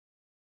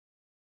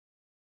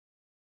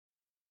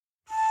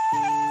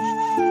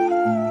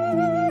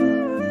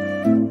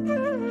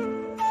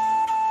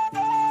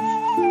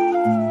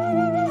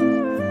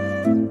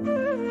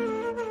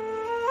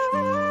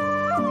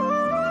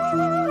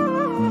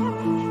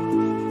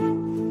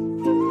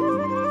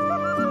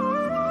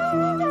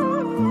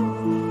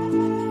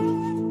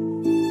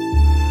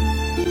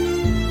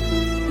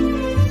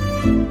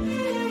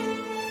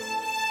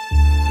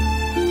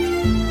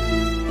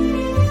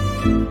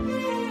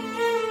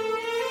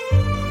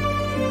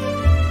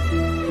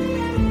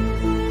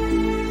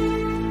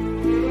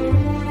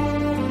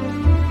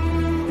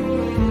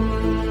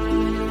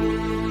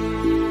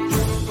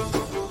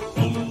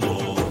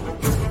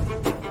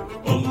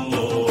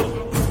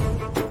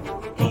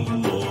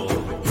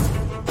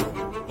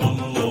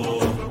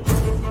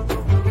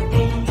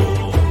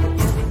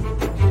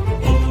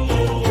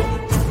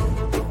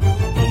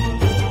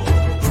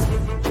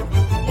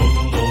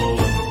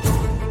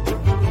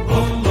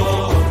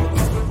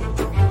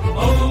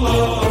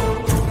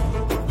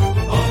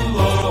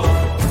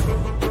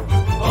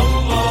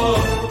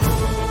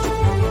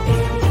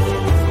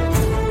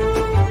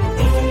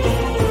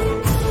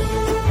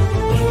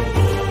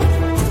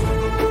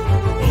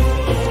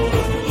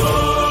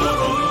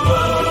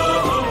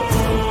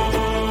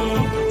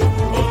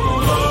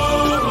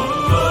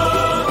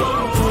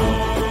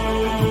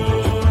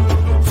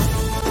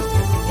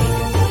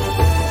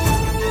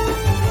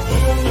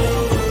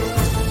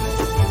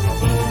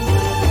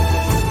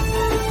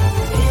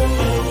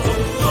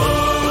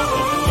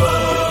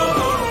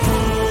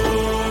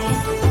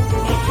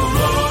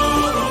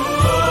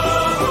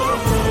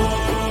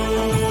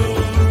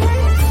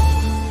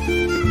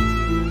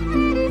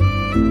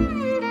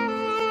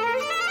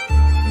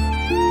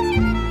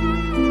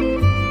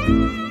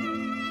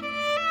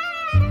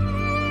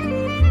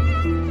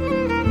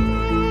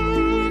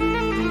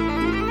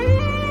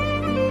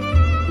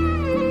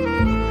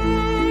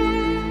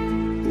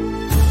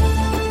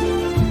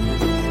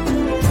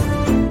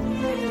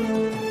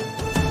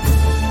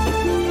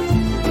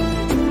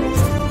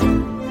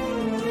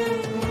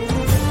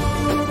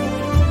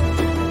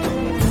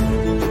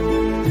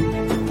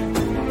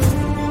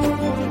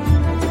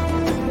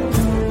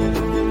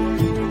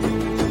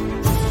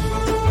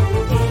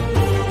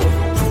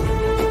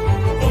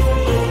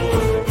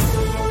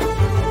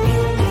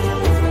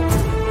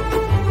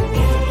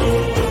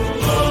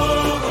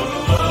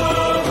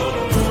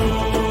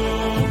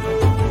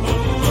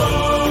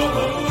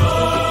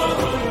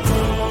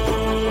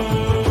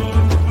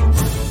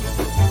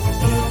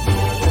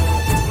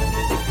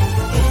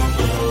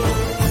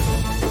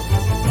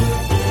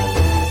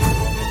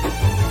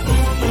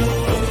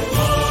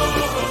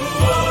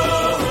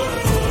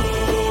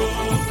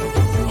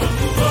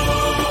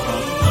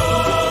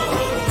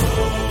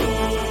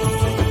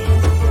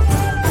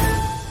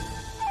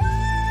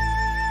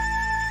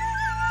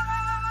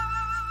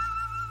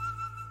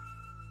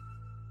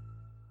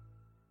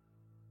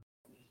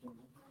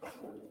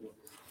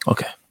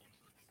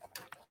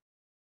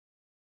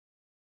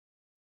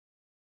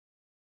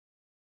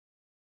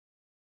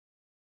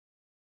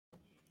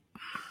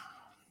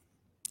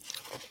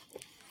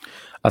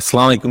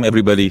Assalamu alaikum,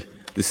 everybody.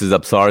 This is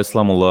Absar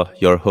Islamullah,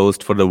 your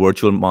host for the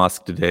virtual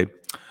mosque today.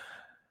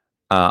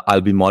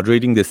 I'll be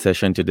moderating this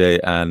session today,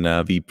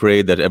 and we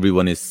pray that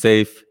everyone is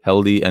safe,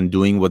 healthy, and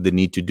doing what they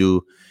need to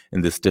do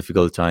in this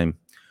difficult time.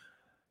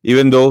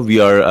 Even though we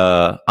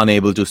are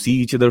unable to see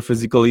each other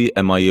physically,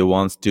 MIA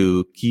wants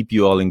to keep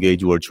you all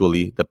engaged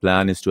virtually. The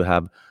plan is to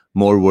have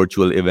more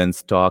virtual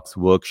events, talks,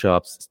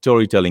 workshops,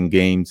 storytelling,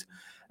 games,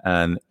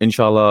 and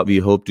inshallah, we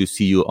hope to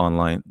see you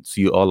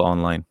all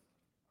online.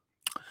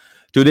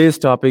 Today's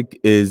topic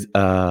is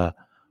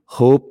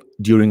hope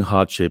during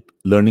hardship,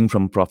 learning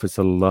from Prophet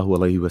Sallallahu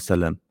Alaihi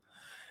Wasallam.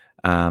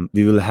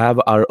 We will have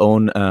our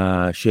own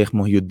Sheikh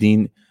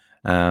Muhyiddin,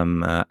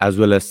 as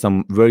well as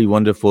some very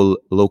wonderful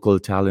local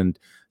talent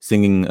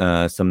singing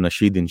some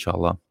nasheed,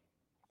 inshallah.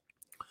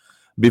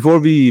 Before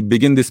we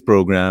begin this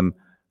program,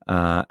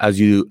 as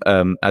you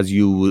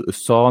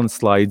saw on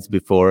slides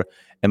before,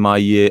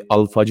 MIA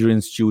Al Fajr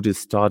Institute is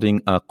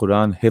starting a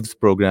Quran Hifz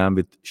program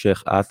with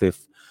Sheikh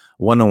Atif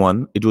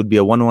 101. It would be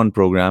a 101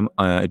 program.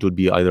 It would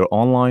be either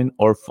online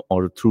or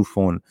through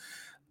phone.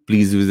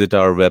 Please visit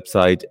our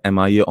website,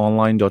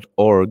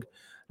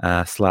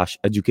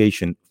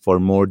 miaonline.org/education for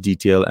more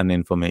detail and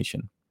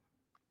information.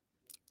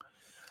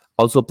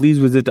 Also, please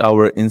visit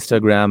our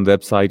Instagram,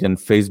 website, and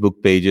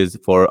Facebook pages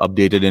for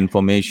updated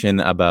information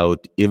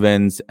about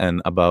events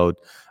and about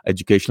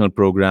educational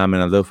program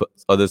and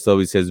other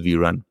services we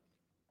run.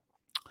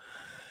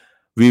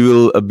 We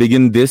will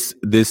begin this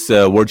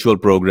virtual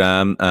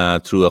program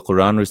through a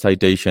Quran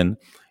recitation.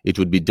 It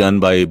would be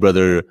done by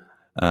Brother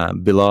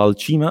Bilal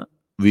Chima.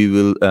 We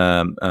will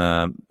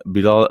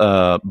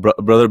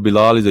Brother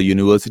Bilal is a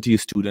university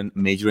student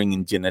majoring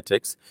in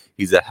genetics.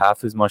 He's a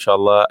Hafiz,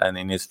 mashallah, and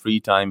in his free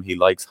time he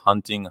likes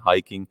hunting,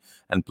 hiking,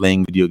 and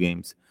playing video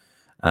games.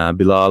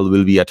 Bilal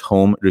will be at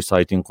home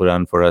reciting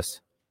Quran for us.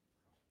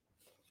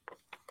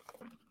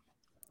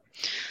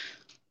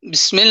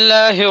 بسم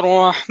الله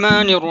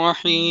الرحمن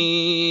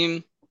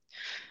الرحيم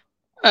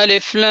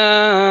ألف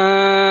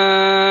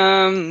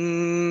لام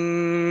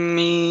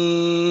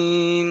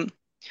ميم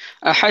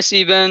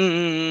أحسب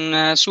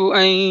الناس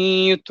أن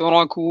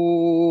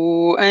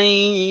يتركوا أن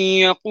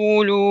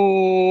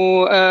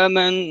يقولوا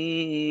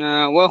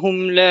آمنا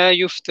وهم لا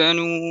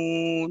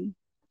يفتنون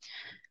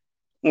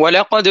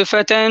ولقد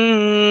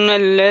فتنا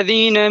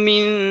الذين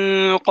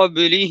من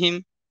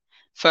قبلهم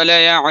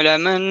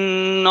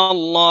فليعلمن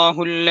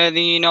الله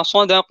الذين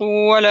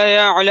صدقوا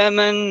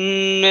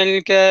وليعلمن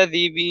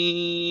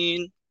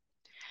الكاذبين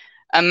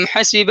أم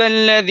حسب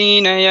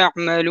الذين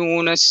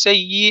يعملون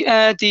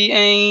السيئات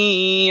أن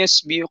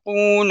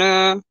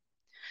يسبقونا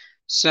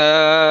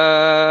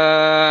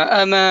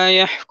ساء ما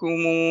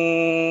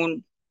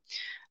يحكمون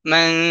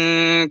من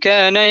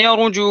كان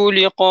يرجو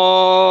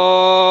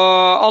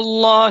لقاء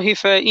الله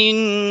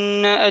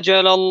فإن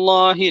أجل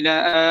الله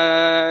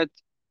لآت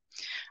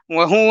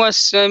وهو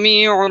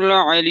السميع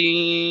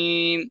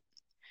العليم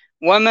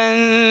ومن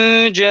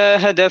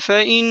جاهد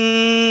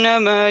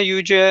فإنما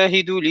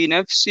يجاهد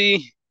لنفسه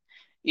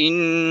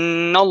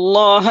إن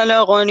الله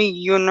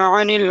لغني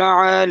عن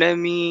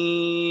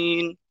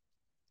العالمين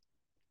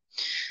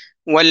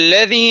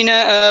والذين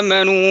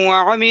آمنوا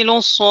وعملوا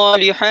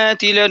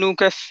الصالحات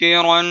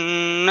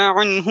لنكفرن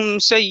عنهم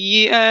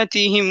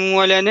سيئاتهم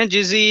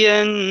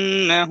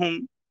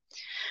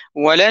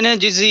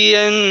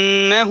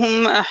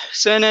ولنجزينهم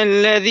أحسن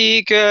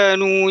الذي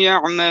كانوا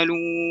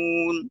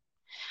يعملون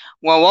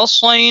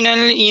ووصينا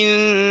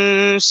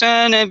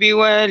الإنسان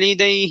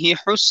بوالديه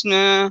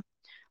حسنا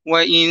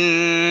وإن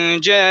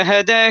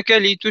جاهداك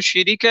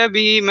لتشرك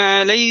بي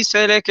ما ليس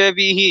لك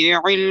به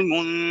علم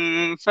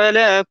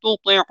فلا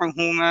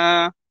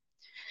تطعهما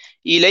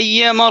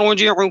إلي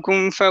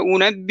مرجعكم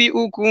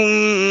فأنبئكم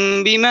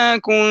بما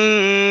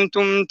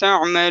كنتم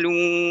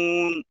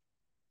تعملون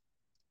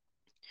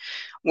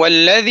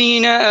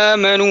والذين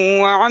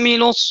آمنوا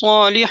وعملوا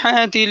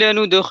الصالحات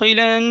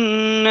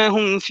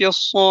لندخلنهم في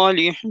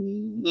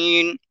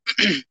الصالحين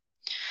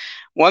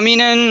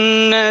ومن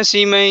الناس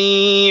من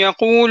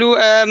يقول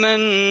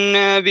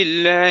آمنا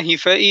بالله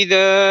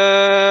فإذا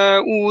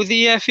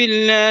أوذي في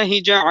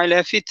الله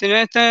جعل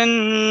فتنة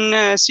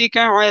الناس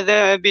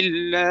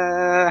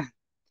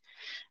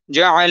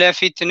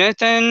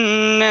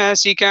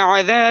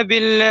كعذاب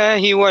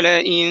الله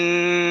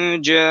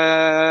ولئن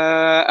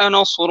جاء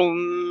نصر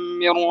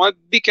من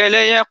ربك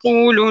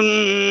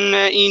ليقولن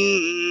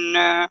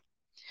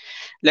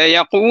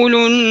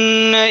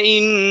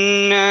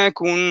إنا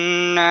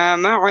كنا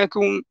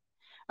معكم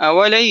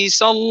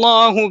أوليس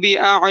الله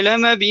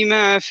بأعلم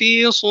بما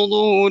في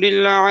صدور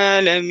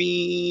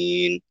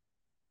العالمين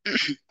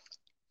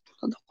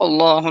صدق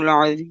الله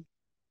العظيم.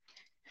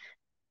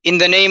 In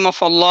the name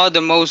of Allah,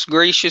 the most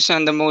gracious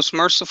and the most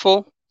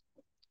merciful.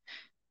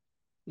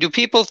 Do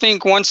people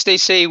think once they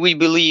say we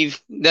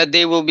believe that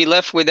they will be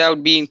left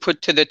without being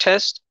put to the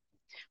test?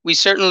 We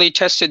certainly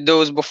tested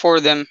those before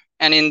them,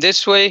 and in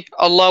this way,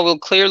 Allah will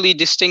clearly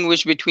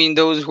distinguish between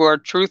those who are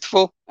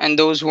truthful and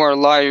those who are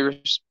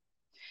liars.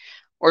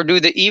 Or do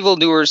the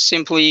evildoers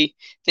simply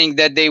think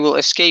that they will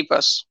escape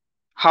us?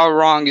 How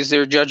wrong is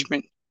their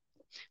judgment?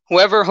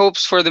 Whoever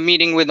hopes for the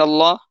meeting with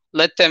Allah,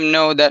 let them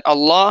know that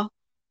Allah's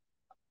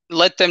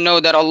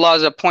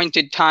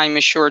appointed time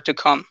is sure to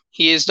come.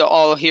 He is the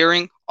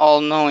all-hearing,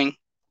 all-knowing.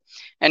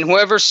 And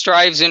whoever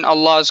strives in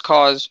Allah's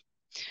cause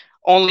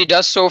only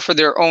does so for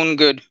their own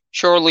good.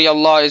 Surely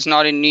Allah is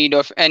not in need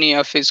of any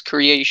of His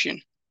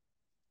creation.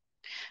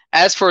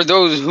 As for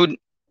those who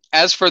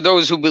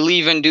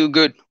believe and do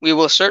good, we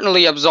will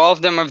certainly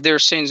absolve them of their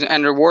sins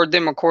and reward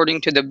them according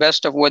to the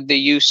best of what they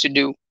used to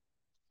do.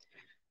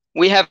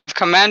 We have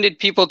commanded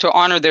people to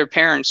honor their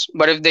parents,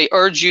 but if they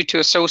urge you to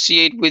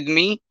associate with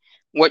me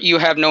what you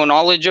have no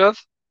knowledge of,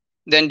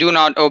 then do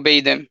not obey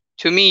them.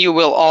 To me you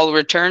will all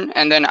return,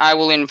 and then I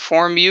will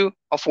inform you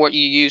of what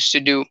you used to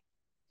do.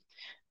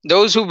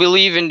 Those who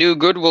believe and do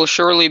good will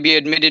surely be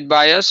admitted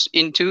by us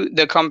into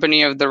the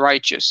company of the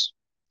righteous.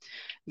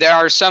 There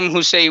are some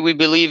who say we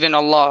believe in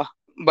Allah,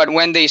 but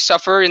when they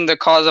suffer in the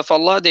cause of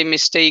Allah, they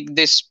mistake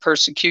this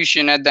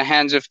persecution at the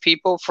hands of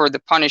people for the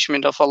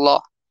punishment of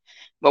Allah.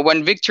 But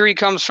when victory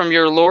comes from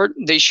your Lord,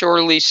 they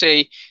surely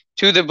say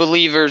to the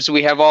believers,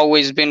 we have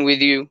always been with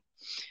you.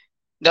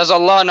 Does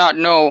Allah not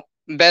know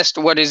best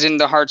what is in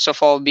the hearts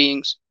of all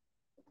beings?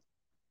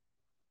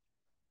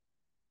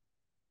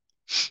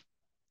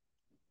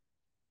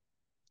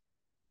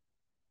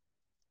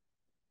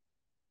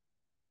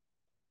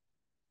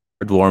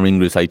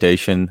 Heartwarming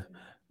recitation.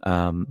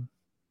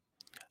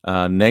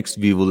 Next,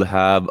 we will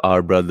have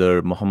our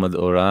brother Muhammad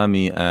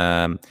Orami.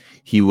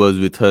 He was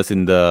with us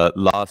in the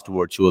last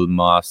virtual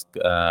mosque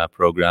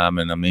program,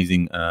 an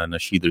amazing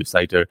nasheed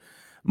reciter.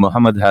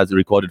 Muhammad has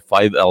recorded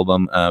 5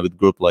 albums with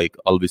group like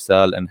Al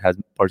Wisal and has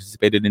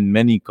participated in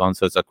many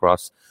concerts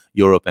across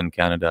Europe and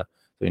Canada.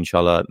 So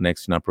inshallah,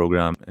 next in our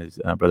program is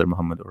brother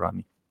Muhammad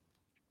Orami.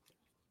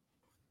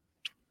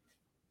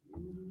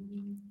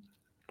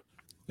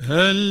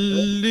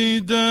 هل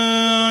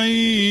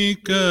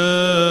لداعيك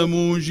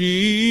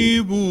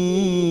مجيب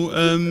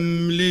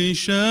أم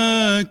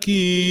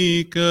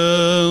لشاكيك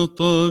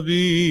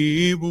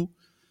طبيب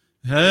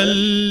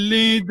هل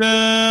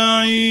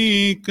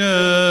لداعيك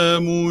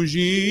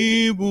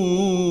مجيب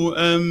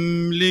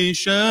أم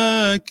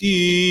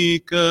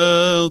لشاكيك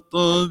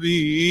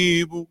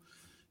طبيب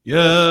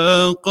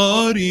يا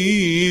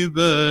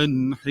قريبا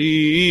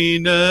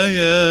حين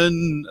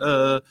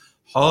ينأى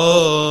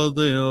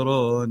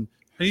حاضرا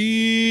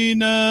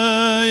حين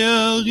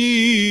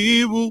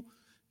يغيب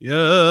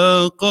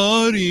يا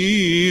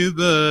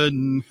قريبا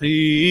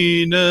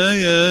حين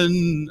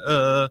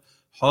ينأى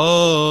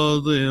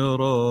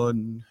حاضرا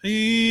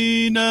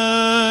حين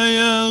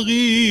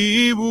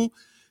يغيب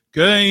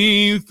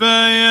كيف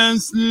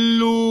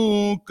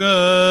يسلوك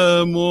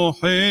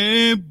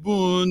محب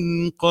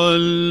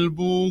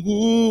قلبه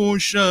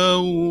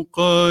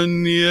شوقا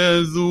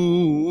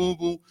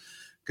يذوب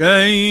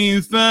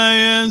كيف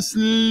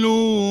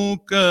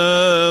يسلوك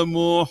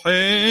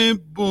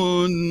محب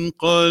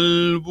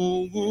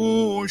قلبه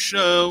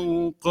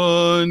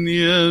شوقا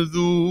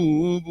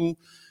يذوب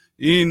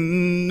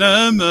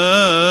إنما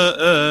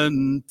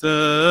أنت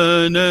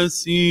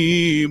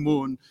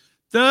نسيم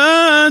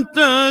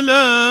تتلقاه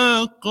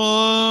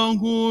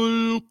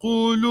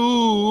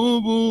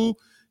القلوب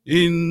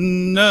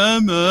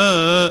إنما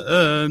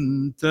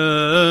أنت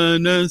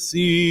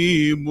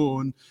نسيم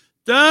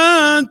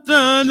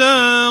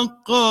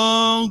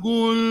تتلقاه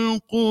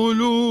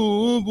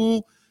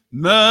القلوب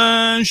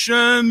ما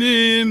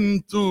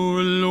شممت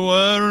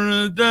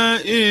الورد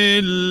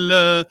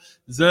إلا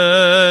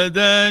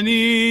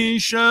زادني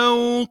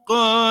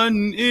شوقا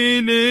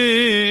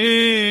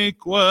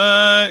إليك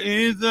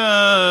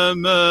وإذا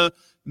ما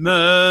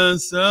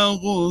ماس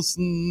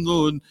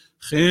غصن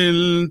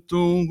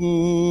خلته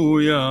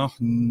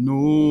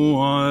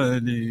يحنو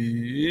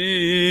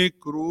عليك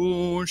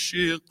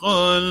رشق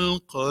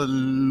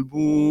القلب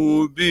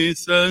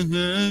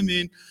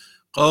بسهم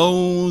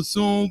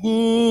قوسه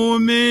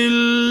من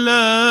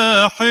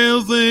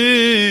لاحظك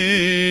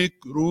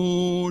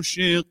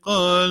رشق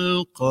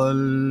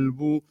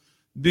القلب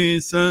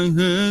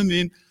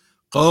بسهم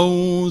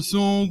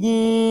قوسه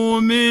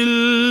من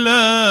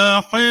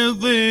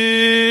لاحظك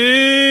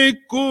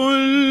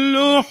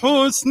كل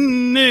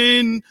حسن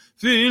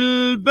في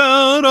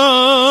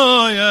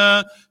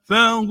البرايا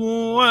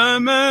فهو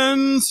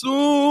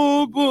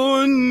منسوب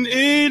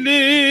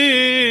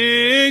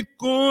إليك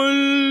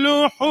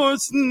كل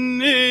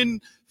حسن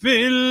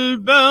في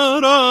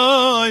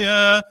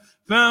البرايا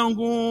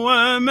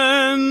فهو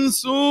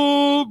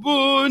منسوب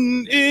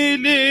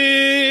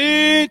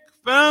إليك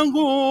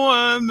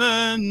فهو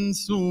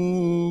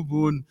منسوب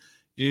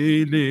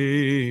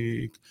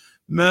إليك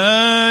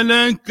ما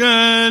لك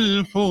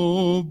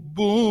الحب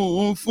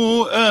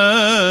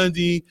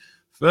فؤادي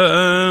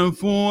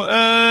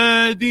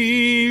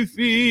ففؤادي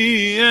في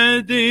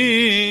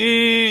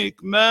يديك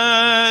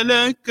ما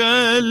لك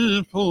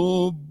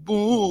الحب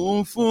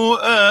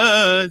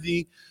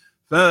فؤادي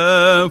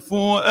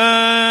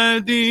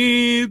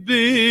ففؤادي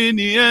بين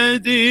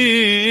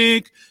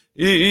يديك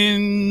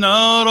إن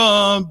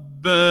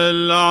رب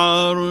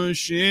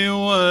العرش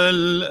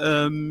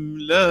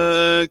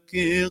والأملاك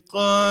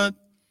قد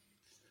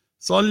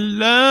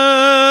صلى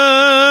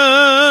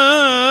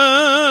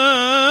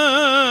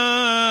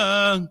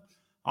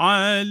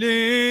عليك.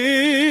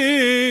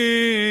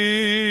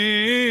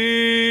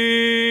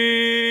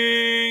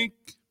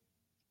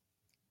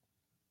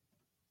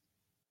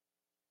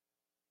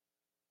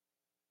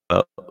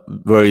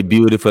 Very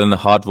beautiful and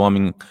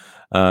heartwarming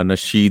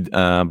nasheed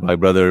by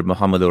Brother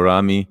Muhammad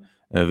Orami.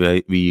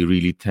 We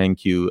really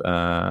thank you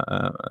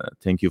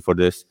for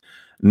this.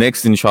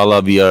 Next,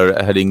 inshallah, we are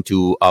heading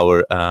to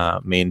our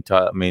main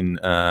topic,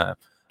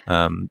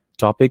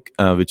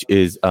 which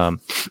is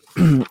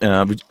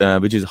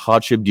which is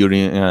hardship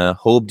during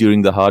hope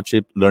during the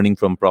hardship, learning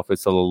from Prophet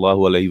Sallallahu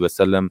Alaihi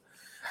Wasallam.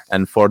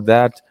 And for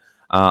that,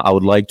 I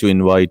would like to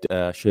invite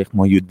Sheikh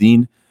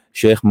Muhyiddin.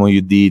 Sheikh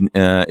Muhyiddin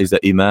is the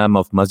Imam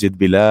of Masjid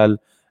Bilal,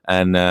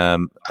 and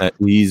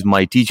he's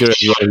my teacher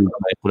as well. He's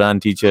my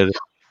Quran teacher,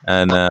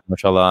 and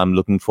mashallah, I'm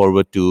looking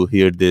forward to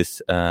hear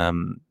this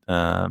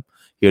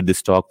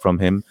talk from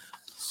him.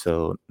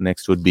 So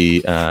next would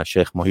be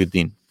Sheikh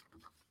Muhyiddin.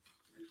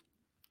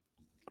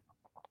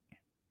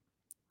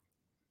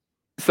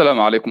 السلام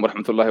عليكم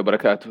ورحمة الله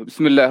وبركاته.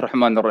 بسم الله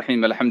الرحمن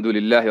الرحيم. الحمد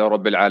لله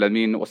رب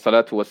العالمين،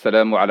 والصلاة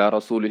والسلام على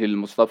رسوله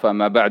المصطفى.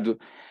 ما بعد.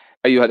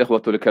 أيها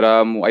الإخوة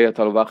الكرام وأيها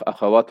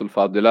الأخوات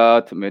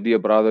الفاضلات, my dear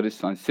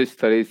brothers and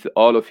sisters,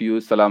 all of you,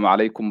 السلام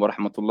عليكم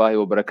ورحمة الله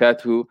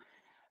وبركاته.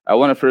 I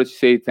want to first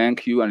say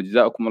thank you and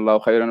جزاكم الله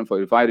خيرا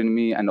for inviting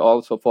me and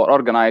also for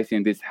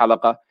organizing this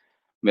halaqa.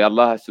 May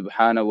Allah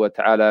subhanahu wa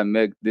ta'ala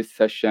make this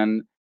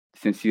session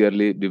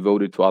sincerely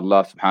devoted to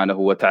Allah subhanahu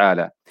wa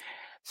ta'ala.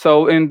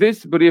 So in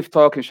this brief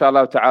talk,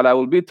 inshallah ta'ala, I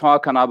will be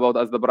talking about,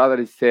 as the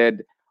brother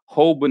said,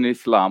 hope in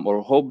Islam,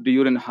 or hope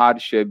during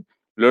hardship,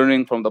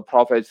 learning from the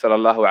Prophet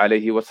sallallahu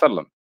alaihi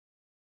wasallam.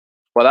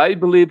 What I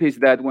believe is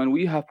that when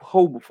we have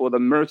hope for the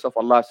mercy of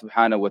Allah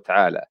subhanahu wa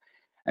ta'ala,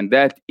 and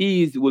that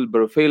ease will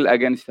prevail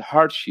against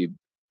hardship,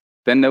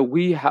 then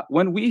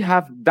when we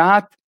have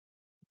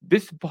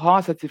this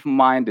positive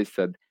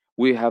mindset,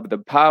 we have the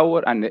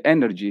power and the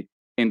energy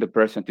in the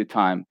present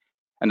time.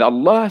 And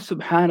Allah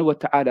subhanahu wa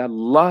ta'ala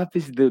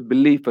loves the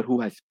believer who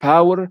has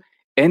power,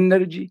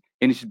 energy,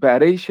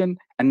 inspiration,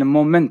 and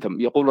momentum.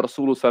 يقول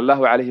رسول صلى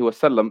الله عليه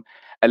وسلم: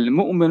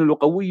 المؤمن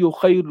القوي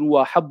خير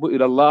وأحب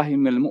إلى الله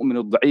من المؤمن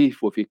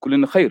الضعيف وفي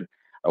كل خير.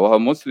 رواه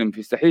مسلم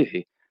في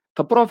صحيحه.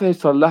 The Prophet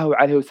صلى الله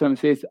عليه وسلم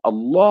says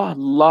Allah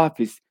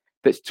loves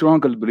the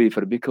stronger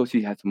believer because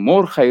he has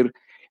more khair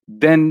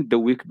than the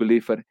weak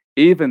believer,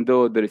 even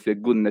though there is a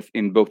goodness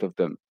in both of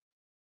them.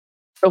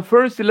 So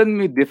first, let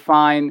me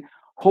define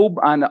hope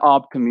and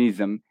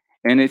optimism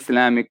in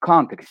Islamic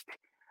context.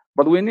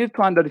 But we need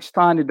to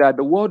understand that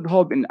the word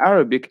hope in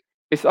Arabic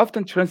is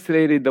often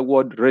translated the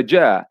word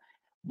raja,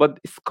 but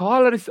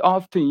scholars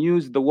often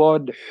use the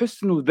word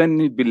husnu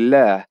dhanni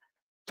billah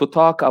to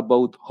talk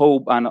about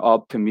hope and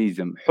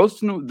optimism.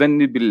 Husnu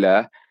dhanni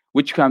billah,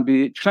 which can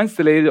be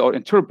translated or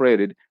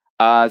interpreted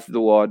as the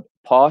word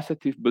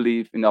positive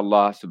belief in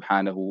Allah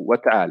subhanahu wa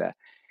ta'ala.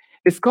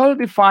 Scholars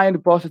define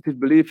positive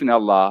belief in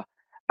Allah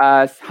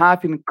as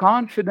having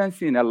confidence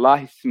in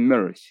Allah's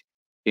mercy,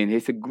 in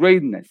His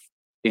greatness,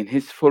 in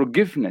His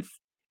forgiveness,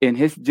 in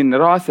His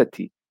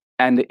generosity,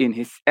 and in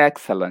His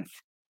excellence,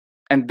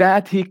 and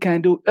that He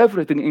can do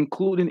everything,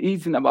 including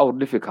easing of our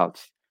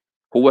difficulties.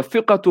 هو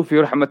الثقة في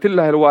رحمة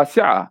الله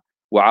الواسعة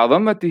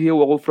وعظمته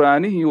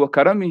وغفرانه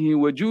وكرمه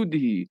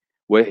وجوده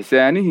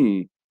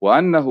وإحسانه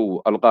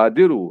وأنه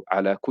القادر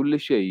على كل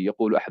شيء.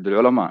 يقول أحد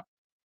العلماء.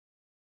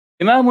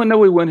 Imam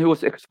al-Nawawi, when he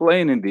was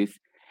explaining this,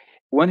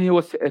 when he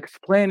was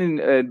explaining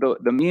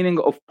the meaning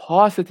of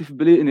positive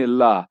belief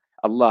in Allah,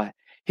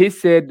 he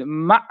said,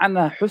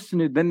 معنى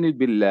حسن الظن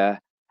بالله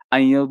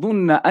أن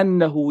يظن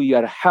أنه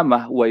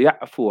يرحمه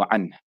ويعفو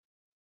عنه.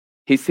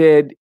 He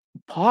said,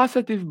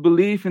 positive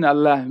belief in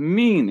Allah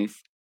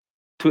means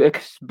to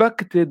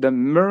expect the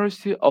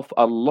mercy of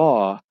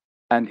Allah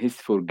and His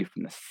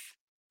forgiveness.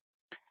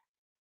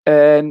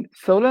 And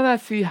so let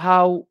us see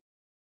how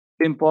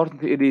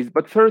important it is.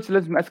 But first,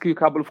 let me ask you a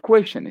couple of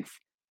questions.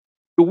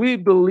 What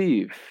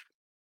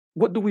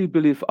do we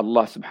believe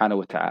Allah subhanahu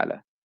wa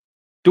ta'ala?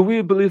 Do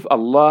we believe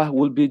Allah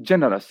will be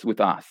generous with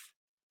us?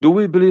 Do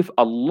we believe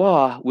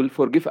Allah will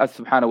forgive us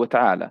subhanahu wa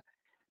ta'ala?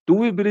 Do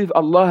we believe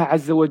Allah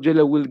azza wa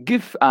jalla will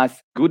give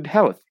us good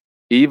health,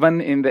 even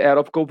in the era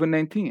of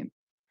COVID-19?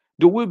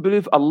 Do we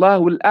believe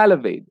Allah will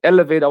elevate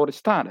our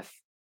status?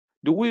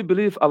 Do we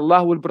believe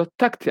Allah will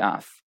protect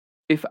us?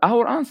 If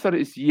our answer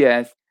is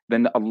yes,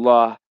 then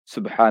Allah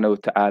subhanahu wa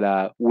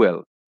ta'ala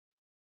will.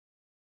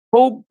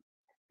 Hope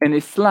in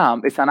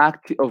Islam is an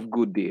act of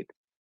good deed.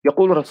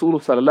 يقول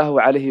رسول صلى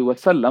الله عليه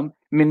وسلم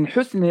من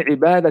حسن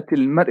عبادة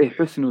المرء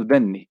حسن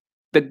ظنه.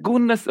 The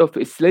goodness of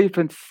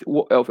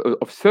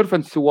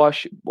servants'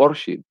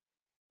 worship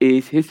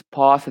is his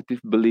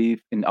positive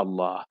belief in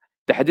Allah.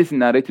 The hadith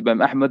narrated by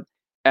Ahmad,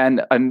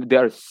 and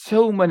there are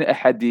so many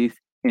hadiths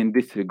in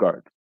this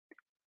regard.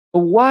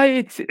 Why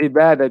it's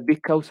ibadah?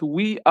 Because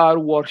we are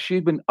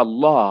worshipping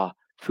Allah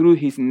through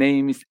His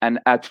names and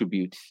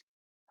attributes.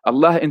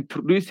 Allah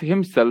introduced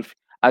Himself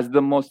as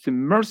the most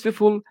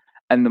merciful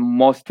and the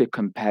most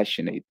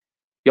compassionate.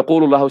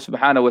 يقول الله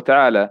سبحانه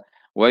وتعالى: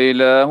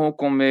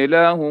 وإلهكم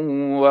إله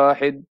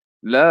واحد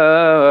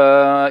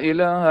لا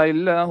إله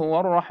إلا هو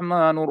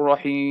الرحمن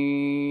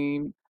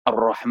الرحيم.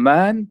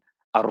 الرحمن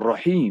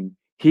الرحيم.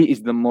 He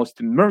is the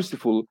most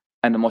merciful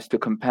and the most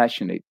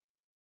compassionate.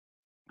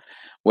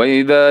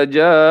 وإذا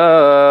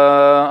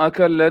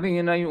جاءك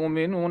الذين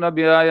يؤمنون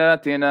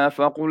بآياتنا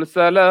فقل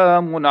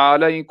سلام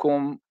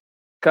عليكم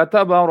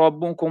كتب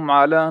ربكم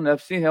على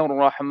نفسه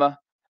الرحمة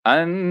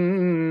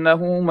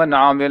أنه من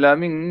عمل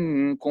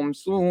منكم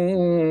سوءا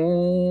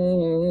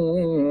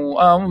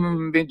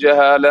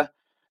بجهالة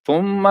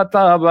ثم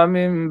تاب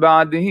من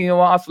بعده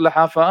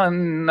وأصلح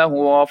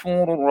فأنه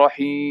غفور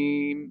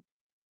رحيم.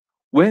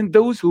 When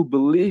those who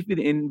believe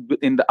in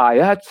the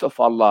ayats of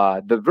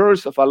Allah, the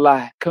verse of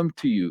Allah come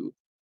to you,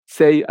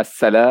 say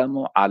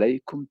Assalamu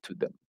alaikum to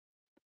them.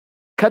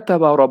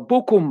 كتب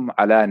ربكم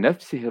على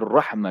نفسه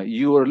الرحمة.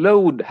 Your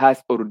Lord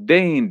has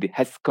ordained,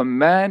 has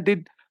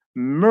commanded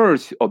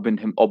mercy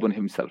upon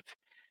himself.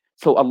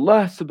 So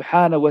Allah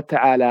subhanahu wa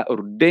ta'ala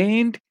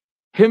ordained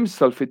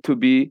himself to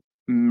be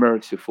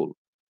merciful.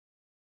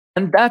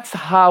 And that's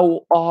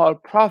how all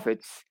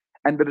prophets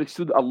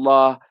understood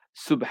Allah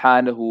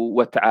subhanahu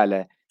wa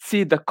ta'ala.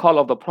 See the call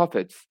of the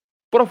prophets.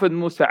 Prophet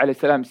Musa alayhi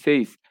salam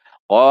says,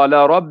 قال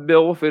رب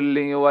اغفر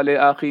لي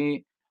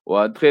ولأخي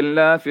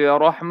وادخلنا في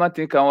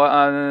رحمتك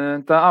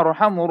وأنت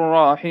أرحم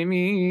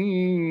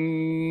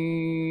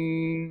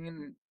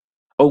الراحمين.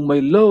 Oh my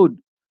Lord,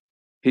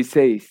 he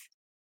says,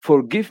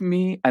 forgive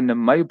me and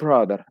my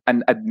brother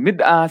and admit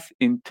us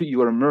into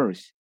your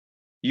mercy.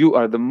 You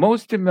are the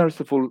most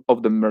merciful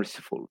of the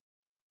merciful.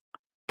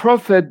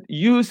 Prophet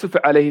Yusuf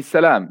alayhi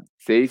salam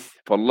says,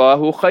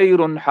 فَاللَّهُ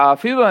خَيْرٌ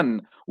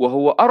حَافِظًا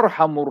وَهُوَ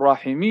أَرْحَمُ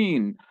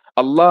الرَّاحِمِينَ.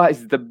 Allah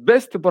is the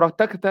best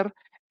protector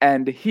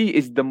and He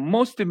is the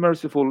most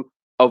merciful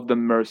of the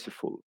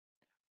merciful.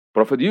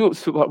 Prophet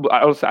Yusuf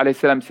also alayhi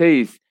salam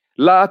says,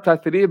 لَا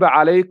تَثْرِيبَ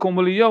عَلَيْكُمُ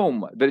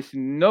الْيَوْمَ. There is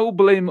no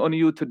blame on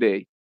you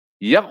today.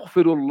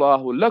 يَغْفِرُ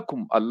اللَّهُ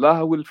لَكُمْ.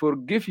 Allah will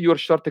forgive your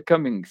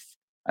shortcomings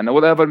and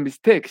whatever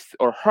mistakes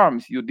or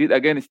harms you did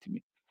against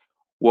me.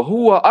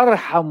 وَهُوَ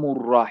أَرْحَمُ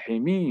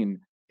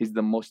الرَّاحِمِينَ. He's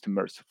the most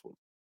merciful.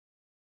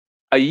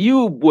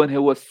 Ayub, when he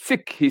was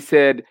sick, he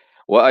said,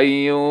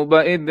 وَأَيُّوبَ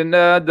إِذْ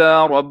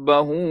نَادَى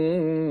رَبَّهُ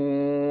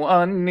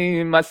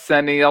أَنِّي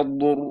مَسَّنِيَ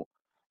الضُّرُّ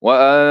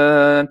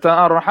وَأَنْتَ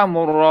أَرْحَمُ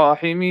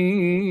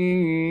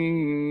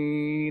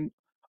الرَّاحِمِينَ.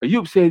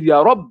 Ayub said,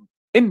 Ya Rabb,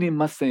 إِنِّي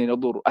مَسَّنِيَ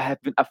الضُّرُّ. I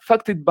have been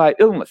affected by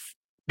illness,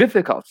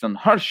 difficulties and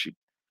hardship.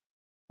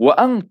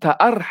 وَأَنْتَ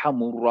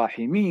أَرْحَمُ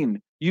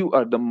الرَّاحِمِينَ. You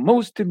are the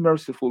most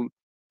merciful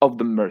of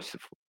the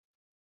merciful.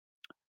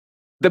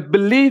 The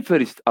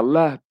believers,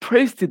 Allah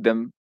praised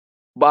them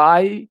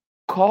by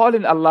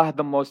calling Allah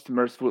the most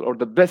merciful or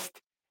the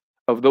best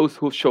of those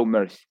who show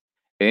mercy.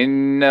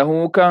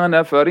 إِنَّهُ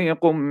كَانَ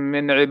فَرِيقٌ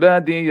مِّنْ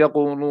عِبَادِي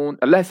يَقُولُونَ.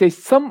 Allah says,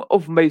 some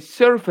of my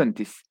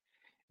servants,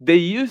 they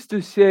used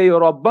to say,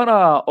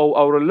 رَبَّنَا, O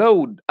our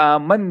Lord,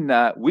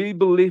 آمَنَّا, we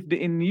believed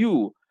in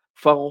you,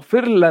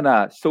 فَاغْفِرْ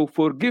لَنَا, so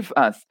forgive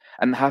us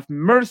and have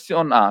mercy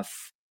on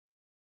us.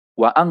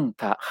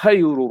 وَأَنْتَ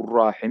خَيْرُ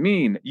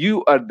الرَّاحِمِينَ.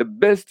 You are the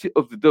best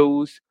of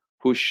those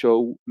who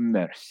show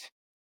mercy.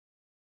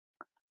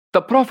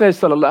 The Prophet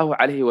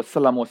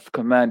ﷺ was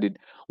commanded,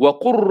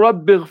 وَقُلْ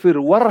رَبِّ اغْفِرْ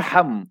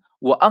وَارْحَمْ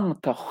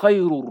وَأَنْتَ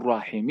خَيْرُ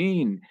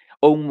الرَّاحِمِينَ.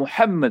 O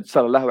Muhammad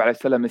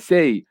ﷺ,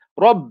 say,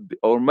 Rabb,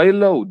 or my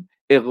Lord,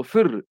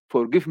 اغْفِرْ,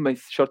 forgive my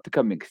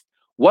shortcomings,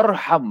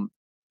 وَارْحَمْ,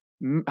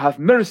 have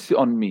mercy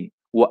on me,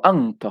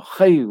 وَأَنْتَ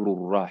خَيْرُ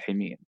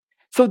الرَّاحِمِينَ.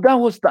 So that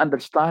was the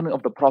understanding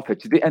of the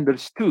prophets. They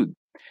understood.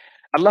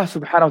 Allah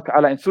subhanahu wa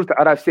ta'ala in Surah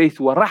Al-Araf says,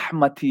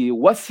 وَرَحْمَتِي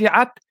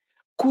وَسِعَتْ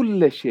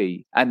كُلَّ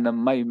شَيْءٍ. And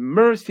my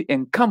mercy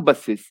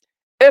encompasses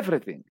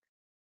everything.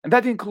 And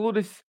that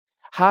includes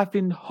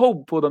having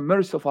hope for the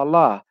mercy of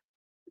Allah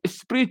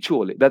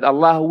spiritually, that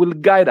Allah will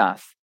guide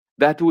us,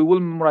 that we will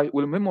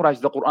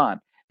memorize the Quran,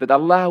 that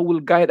Allah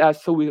will guide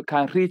us so we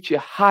can reach a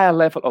higher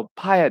level of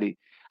piety,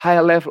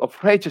 higher level of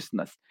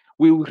righteousness.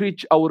 We will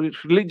reach our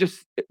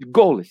religious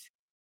goals.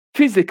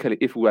 Physically,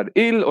 if we are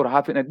ill or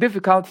having a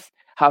difficulty,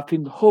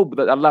 having hope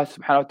that Allah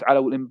subhanahu wa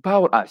ta'ala will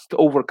empower us to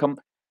overcome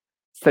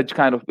such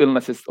kind of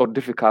illnesses or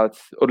difficulties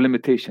or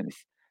limitations.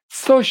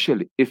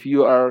 Socially, if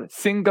you are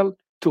single,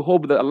 to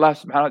hope that Allah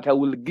subhanahu wa ta'ala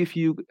will give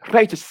you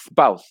righteous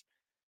spouse.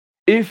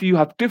 If you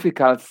have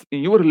difficulties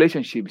in your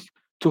relationships,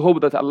 to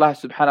hope that Allah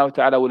subhanahu wa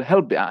ta'ala will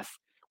help us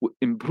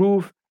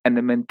improve and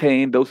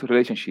maintain those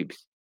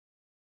relationships.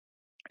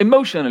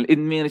 Emotionally, it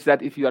means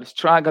that if you are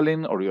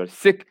struggling or you are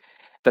sick,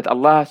 that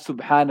Allah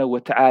subhanahu wa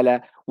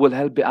ta'ala will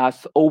help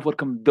us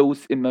overcome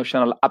those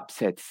emotional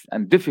upsets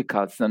and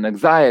difficulties and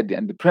anxiety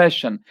and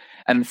depression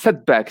and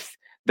setbacks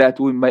that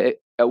we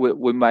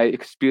might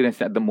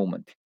experience at the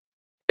moment.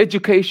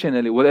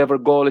 Educationally, whatever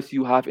goals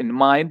you have in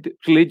mind,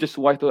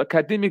 religious-wise or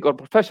academic or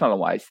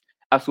professional-wise,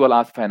 as well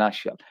as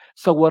financial.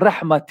 So,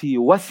 وَرَحْمَتِي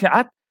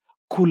وَسِعَتْ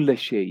كُلَّ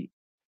شَيْءٍ.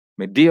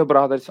 My dear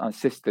brothers and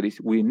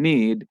sisters, we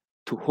need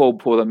to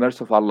hope for the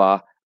mercy of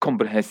Allah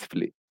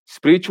comprehensively,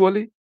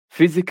 spiritually,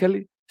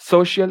 physically,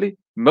 socially,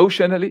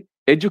 emotionally,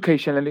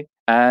 educationally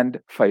and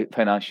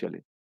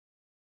financially.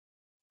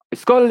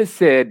 Scholars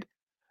said,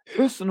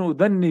 حسن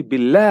ظن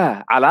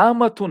بالله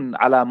علامة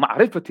على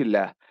معرفة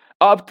الله.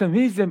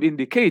 Optimism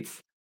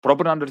indicates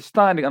proper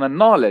understanding and a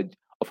knowledge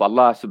of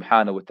Allah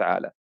subhanahu wa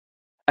ta'ala.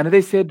 And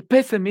they said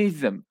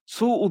pessimism,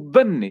 سوء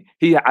الظن,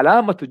 هي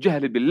علامة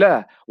جهل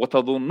بالله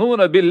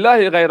وتظنون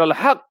بالله غير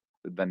الحق.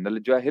 ظن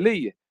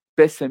الجاهلية.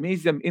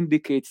 Pessimism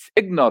indicates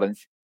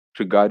ignorance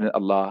regarding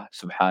Allah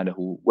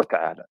subhanahu wa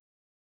ta'ala.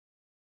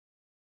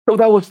 So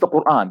that was the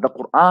Quran. The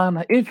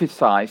Quran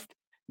emphasized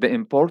the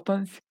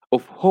importance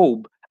of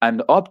hope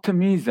and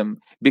optimism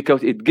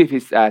because it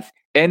gives us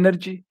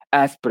energy,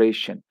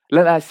 aspiration.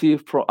 Let us see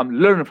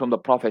learn from the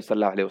Prophet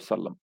sallallahu alaihi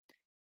wasallam.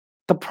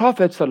 The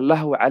Prophet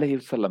sallallahu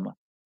alaihi wasallam,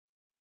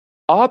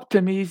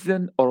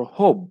 optimism or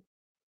hope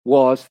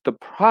was the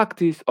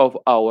practice of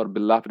our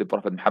beloved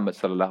Prophet Muhammad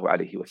sallallahu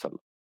alaihi wasallam.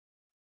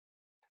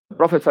 The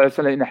Prophet sallallahu alaihi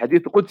wasallam in a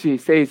hadith Qudsi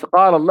says,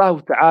 قال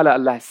الله تعالى,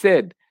 Allah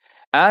said,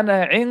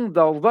 أنا عند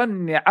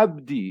ظن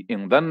عبدي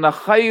إن ظن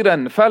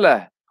خيرا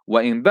فله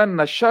وإن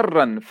ظن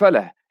شرا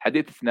فله.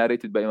 Hadith is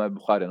narrated by Imam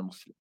Bukhari and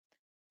Muslim.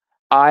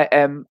 I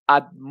am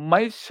at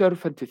my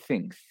servant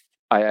thinks.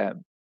 I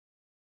am.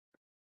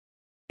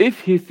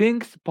 If he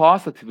thinks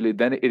positively,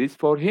 then it is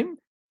for him.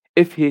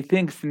 If he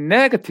thinks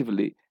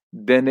negatively,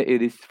 then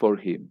it is for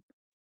him.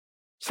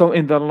 So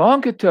in the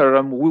longer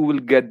term, we will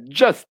get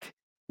just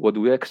what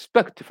we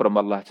expect from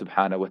Allah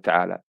subhanahu wa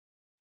ta'ala.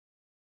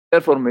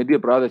 Therefore, my dear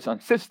brothers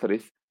and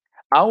sisters,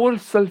 our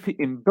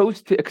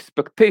self-imposed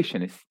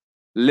expectations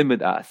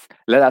limit us.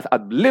 Let us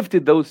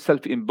uplift those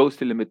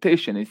self-imposed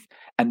limitations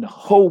and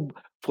hope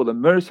for the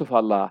mercy of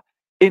Allah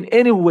in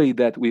any way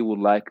that we would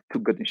like to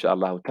get,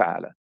 inshallah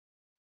ta'ala.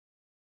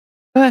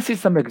 Let's see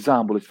some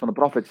examples from the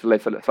Prophet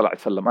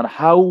ﷺ and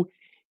how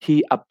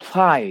he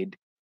applied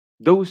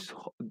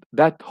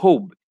that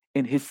hope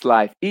in his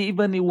life,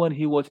 even when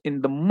he was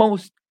in the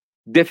most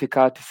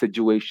difficult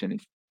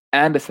situations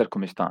and the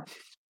circumstances.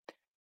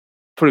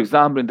 For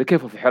example, in the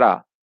cave of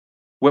Hira,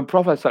 when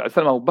Prophet ﷺ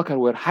and Abu Bakr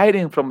were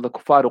hiding from the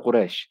Kuffar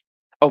Quraysh,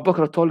 Abu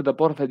Bakr told the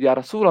Prophet, Ya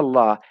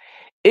Rasulullah,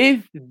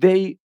 if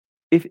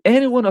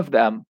any one of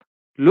them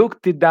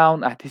looked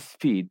down at his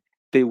feet,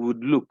 they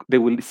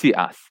will see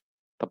us.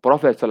 The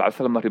Prophet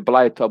ﷺ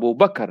replied to Abu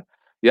Bakr,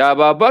 Ya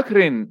Abu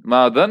Bakr,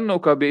 ma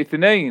dhannuka bi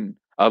ithnain,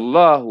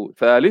 Allahu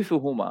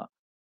thalithuhuma.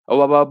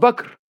 Oh Abu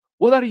Bakr,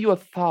 what are your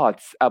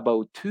thoughts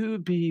about two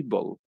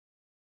people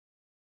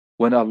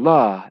when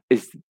Allah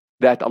is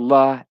the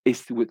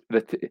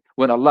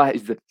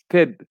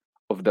third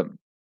of them?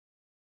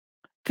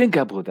 Think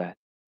about that.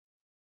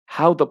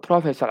 How the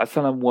Prophet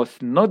ﷺ was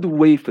not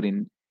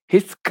wavering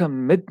his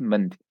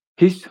commitment,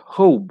 his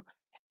hope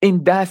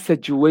in that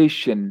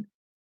situation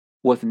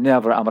was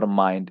never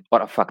undermined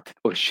or affected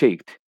or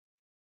shaken.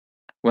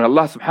 When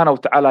Allah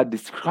subhanahu wa ta'ala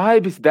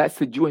describes that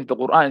situation in the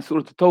Quran in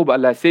Surah At-Tawbah,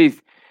 Allah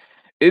says,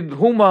 إِذْ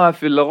هُمَا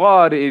فِي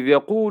الْغَارِ إِذْ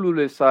يَقُولُ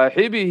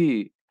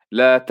لِصَاحِبِهِ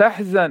لَا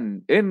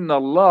تَحْزَنْ إِنَّ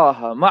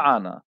اللَّهَ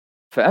مَعَنَا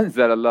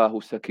فَأَنزَلَ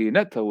اللَّهُ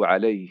سَكِينَتَهُ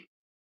عَلَيْهِ.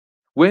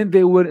 When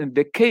they were in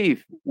the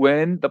cave,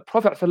 when the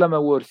Prophet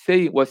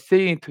ﷺ was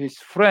saying to his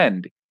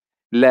friend,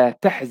 لَا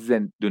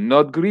تَحْزَنْ, do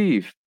not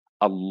grieve,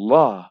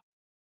 Allah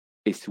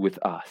is with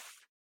us.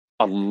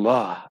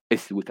 Allah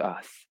is with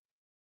us.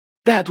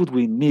 That's what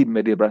we need,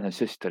 my dear brothers and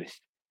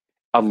sisters.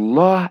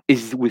 Allah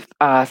is with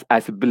us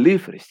as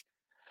believers.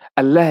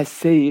 Allah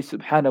says,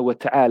 subhanahu wa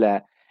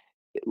ta'ala,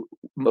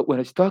 when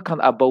it's talking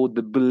about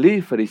the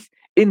believers,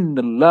 إِنَّ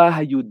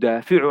اللَّهَ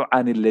يُدَافِعُ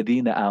عَنِ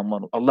الَّذِينَ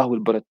آمَنُوا. Allah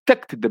will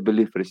protect the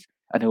believers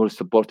and He will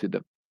support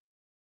them.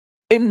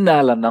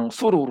 إِنَّا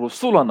لَنَنْصُرُ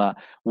رُسُلَنَا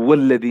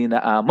وَالَّذِينَ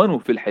آمَنُوا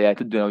فِي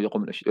الْحَيَاةِ الدُّنْيَا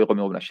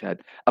وَيَوْمَ الْأَشْهَادِ.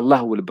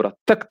 Allah will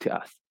protect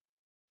us.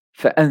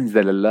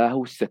 فَأَنزَلَ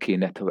اللَّهُ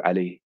سَكِينَتَهُ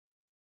عَلَيْهِ.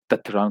 The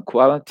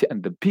tranquility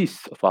and the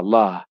peace of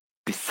Allah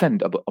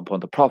descend upon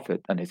the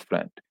Prophet and his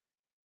friend.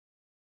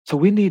 So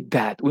we need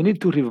that. We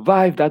need to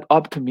revive that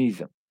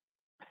optimism.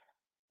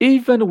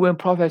 Even when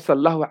Prophet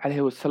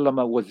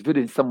ﷺ was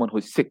visiting someone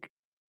who's sick,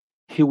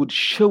 he would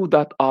show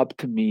that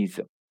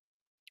optimism.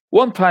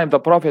 One time the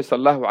Prophet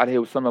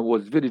ﷺ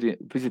was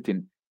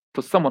visiting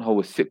to someone who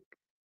was sick.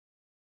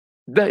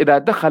 إذا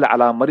دخل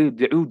على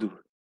مريض يعوده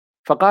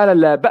فقال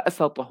لا بأس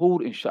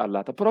طهور إن شاء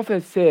الله. The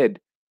Prophet said,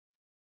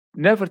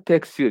 never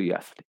take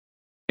seriously.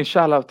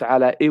 Inshallah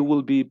ta'ala, it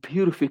will be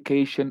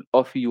purification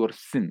of your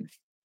sins.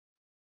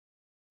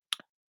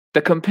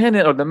 The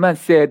companion or the man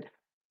said,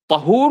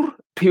 طهور,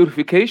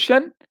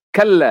 purification?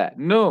 كلا,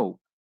 no.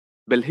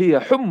 بل هي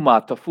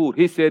حمى تفور.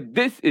 He said,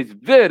 this is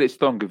very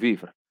strong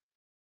fever.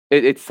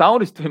 It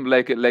sounds to him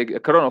like a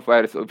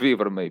coronavirus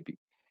fever maybe.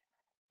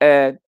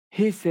 And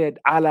he said,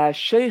 على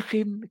شيخ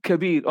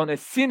كبير, on a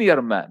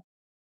senior man.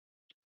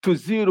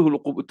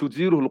 تزيره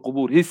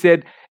القبور. He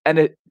said,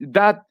 and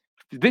that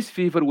this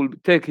fever will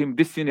take him,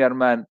 this senior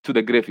man, to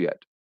the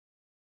graveyard.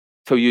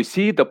 So you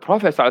see, the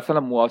Prophet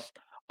ﷺ was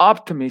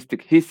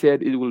optimistic. He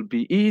said it will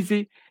be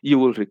easy, you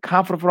will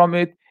recover from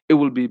it, it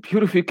will be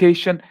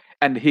purification,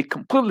 and he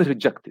completely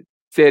rejected.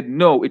 Said,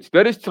 no, it's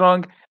very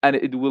strong and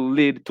it will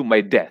lead to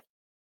my death.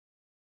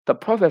 The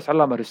Prophet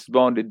ﷺ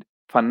responded,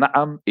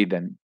 فَنَعَمْ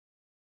إِذَنْ,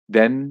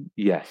 then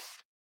yes.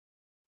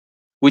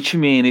 Which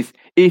means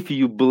if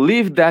you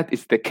believe that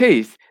is the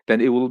case,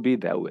 then it will be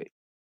that way.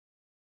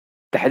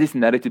 The hadith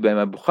narrated by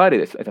Imam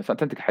Bukhari is an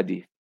authentic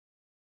hadith.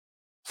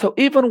 So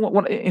even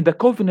when in the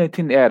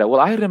COVID-19 era,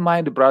 what I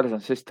remind the brothers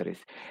and sisters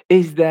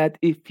is that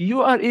if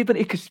you are even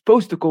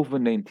exposed to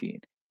COVID-19,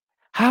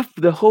 have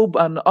the hope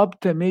and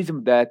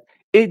optimism that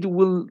it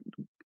will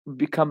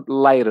become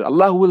lighter.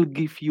 Allah will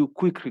give you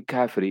quick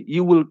recovery.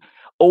 You will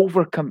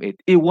overcome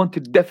it. It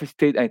won't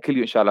devastate and kill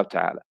you, inshallah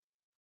ta'ala.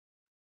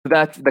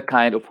 That's the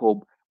kind of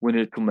hope we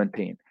need to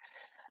maintain.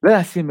 Let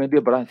us see, my dear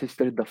brothers and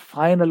sisters, the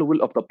final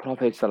will of the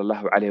Prophet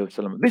sallallahu alaihi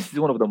wasallam. This is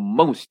one of the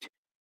most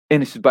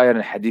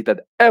inspiring hadith that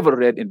I ever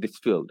read in this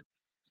field.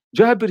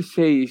 Jabir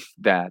says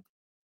that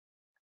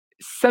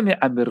سمع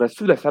من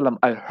رسول الله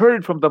I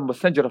heard from the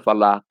Messenger of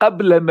Allah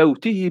قبل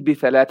موته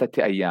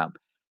بثلاثة أيام,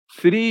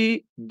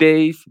 3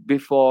 days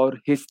before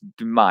his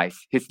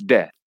demise, his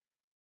death,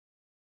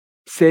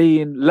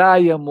 saying لا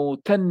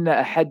يموتن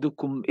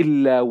أحدكم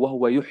إلا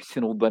وهو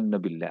يحسن الظن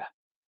بالله.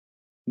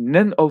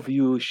 None of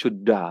you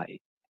should die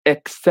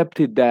except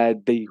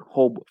that they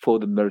hope for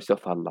the mercy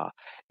of Allah,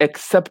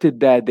 except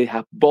that they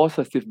have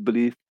positive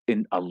belief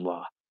in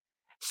Allah.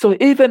 So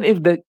even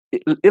if the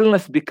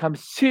illness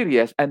becomes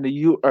serious and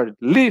you are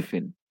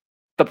living,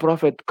 the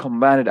Prophet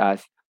commanded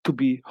us to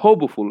be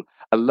hopeful.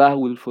 Allah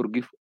will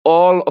forgive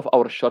all of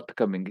our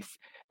shortcomings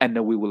and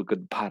we will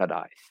get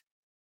paradise.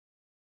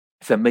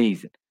 It's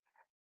amazing.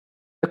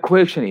 The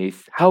question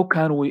is, how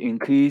can we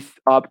increase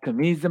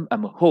optimism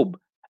and hope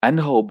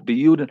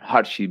beyond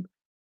hardship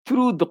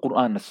through the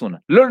Quran and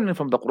Sunnah, learning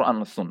from the Quran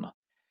and Sunnah?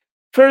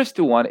 First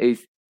one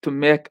is to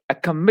make a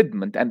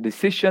commitment and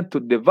decision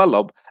to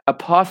develop a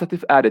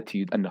positive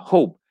attitude and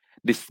hope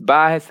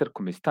despite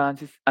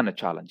circumstances and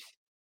challenges.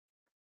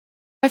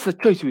 That's a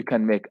choice we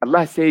can make.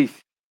 Allah says,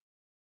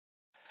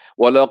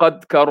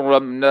 وَلَقَدْ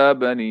كَرَّمْنَا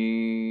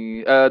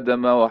بَنِي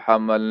آدَمَ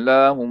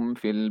وَحَمَلْنَاهُمْ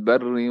فِي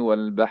الْبَرِّ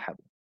وَالْبَحْرِ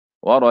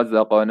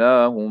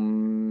وَرَزَقْنَاهُم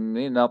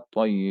مِّنَ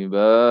الطَّيِّبَاتِ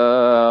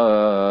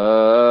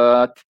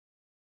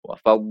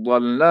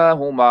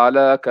وَفَضَّلْنَاهُمْ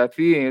عَلَى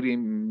كَثِيرٍ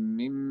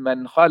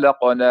مِّمَّنْ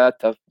خَلَقْنَا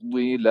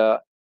تَفْضِيلًا.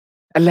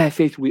 Allah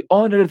says we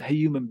honored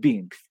human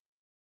beings.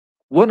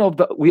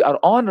 We are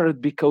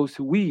honored because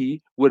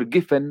we were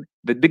given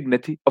the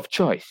dignity of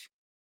choice.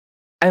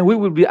 And we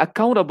will be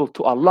accountable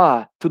to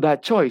Allah to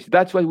that choice.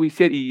 That's why we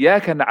said,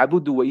 إِيَّاكَ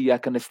نَعْبُدُ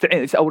وَإِيَّاكَ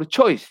نَسْتَعِينُ. It's our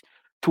choice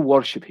to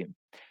worship Him.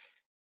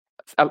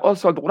 And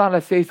also the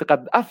Quran says,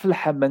 قَدْ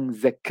أَفْلَحَ مَنْ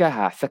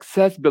زَكَّاهَا.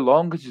 Success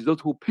belongs to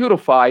those who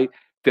purify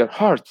their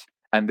hearts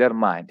and their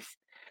minds.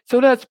 So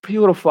let's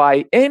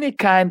purify any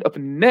kind of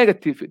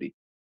negativity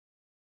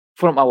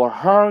from our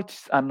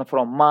hearts and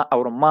from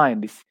our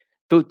minds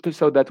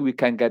so that we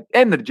can get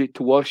energy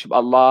to worship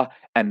Allah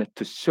and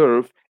to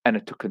serve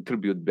and to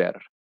contribute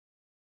better.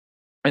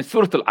 In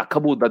Surah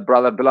Al-Ankabut that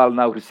Brother Bilal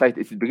now recites,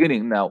 it's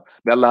beginning now.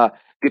 May Allah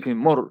give him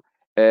more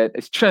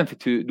strength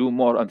to do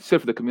more and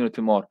serve the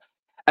community more.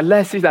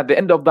 Allah says at the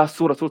end of that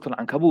Surah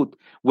Al-Ankabut,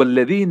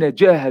 وَالَّذِينَ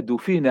جَاهَدُوا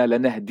فِينَا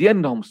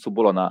لَنَهْدِيَنَّهُمْ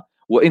سُبُلَنَا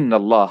وَإِنَّ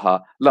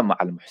اللَّهَ لَمَعَ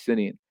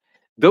الْمُحْسِنِينَ.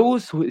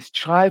 Those who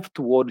strive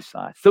towards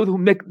us, those who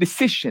make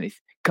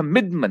decisions,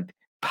 commitment,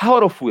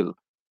 power of will,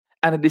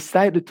 and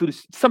decide to do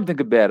something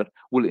better,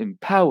 will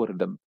empower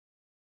them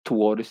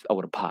towards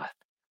our path.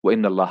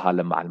 وَإِنَّ اللَّهَ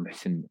لَمَعَ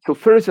الْمُحْسِنِينَ. So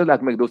first, I'd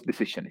like to make those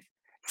decisions.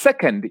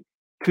 Second,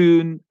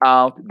 tune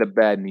out the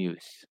bad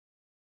news,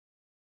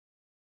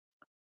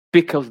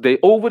 because they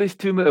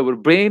overestimate our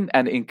brain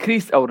and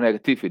increase our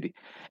negativity.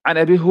 عن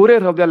أبي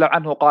هريرة رضي الله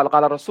عنه قال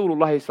قال رسول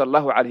الله صلى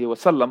الله عليه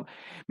وسلم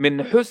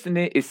من حسن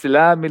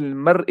إسلام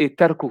المرء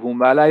تركه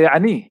ما لا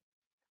يعنيه.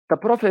 The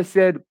Prophet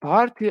said,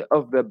 part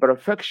of the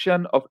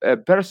perfection of a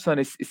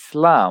person's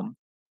Islam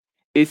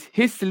is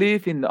his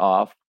leaving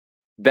off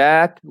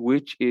that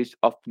which is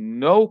of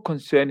no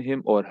concern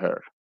him or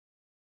her.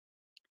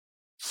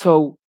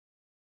 So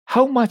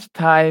how much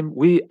time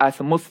we as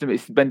a Muslim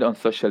spend on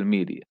social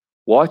media,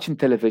 watching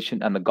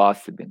television and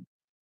gossiping?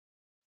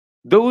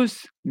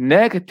 Those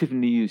negative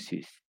news,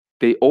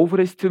 they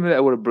overestimate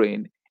our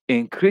brain,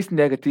 increase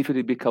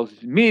negativity,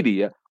 because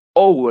media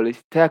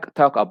always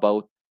talk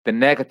about the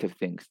negative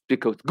things,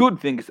 because good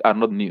things are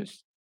not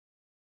news.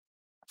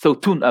 So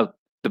tune out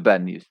the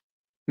bad news.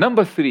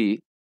 Number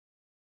 3,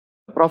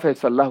 the Prophet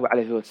sallallahu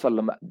alaihi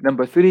wasallam,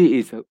 number 3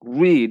 is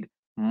read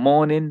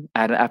morning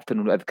and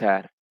afternoon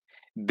adhkar.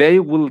 They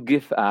will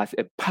give us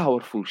a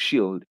powerful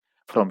shield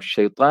from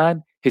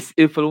shaitan, his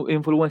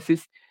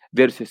influences.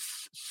 There's a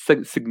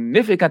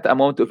significant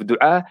amount of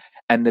dua,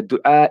 and the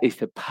dua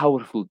is a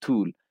powerful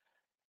tool.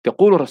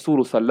 يقول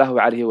رسول صلى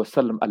الله عليه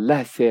وسلم,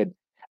 Allah said,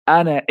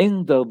 أنا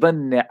عند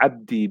ظن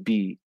عبدي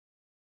بي.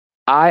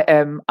 I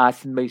am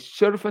as my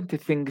servant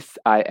thinks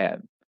I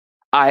am.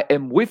 I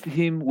am with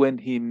him when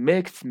he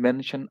makes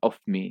mention of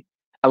me.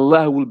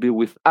 Allah will be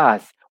with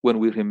us when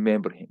we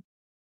remember him.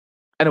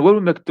 And when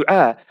we make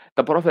dua,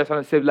 the Prophet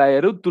said,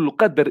 لا يرد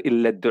القدر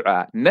إلا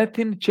الدعاء.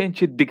 Nothing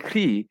changes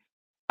decree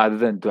other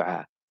than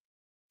dua.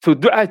 So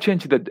dua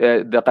changes the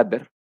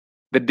qadr.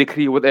 the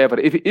decree, whatever,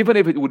 even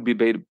if it would be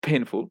very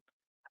painful.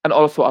 And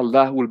also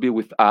Allah will be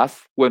with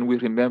us when we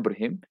remember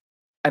Him,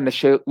 and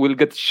we'll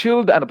get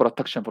shield and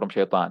protection from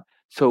shaitan.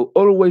 So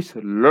always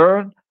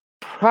learn,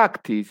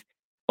 practice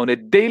on a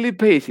daily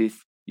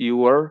basis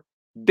your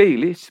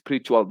daily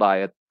spiritual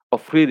diet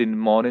of reading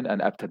morning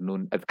and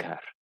afternoon adhkar.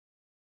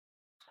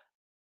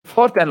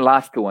 Fourth and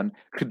last one,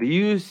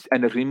 reduce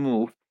and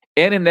remove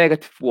any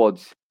negative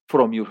words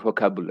from your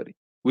vocabulary.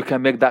 We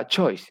can make that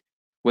choice.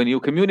 When you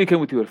communicate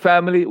with your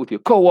family, with your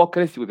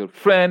co-workers, with your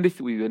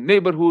friends, with your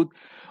neighborhood,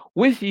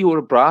 with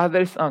your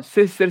brothers and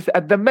sisters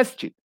at the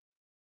masjid,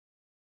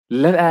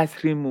 let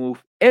us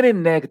remove any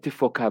negative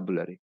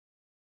vocabulary.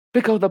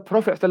 Because the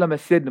Prophet ﷺ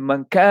said,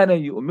 "Man kana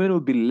yu'minu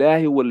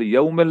billahi wal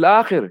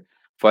yawmil akhir,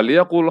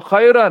 falyaqul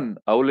khayran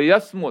aw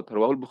liyasmut."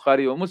 Rawah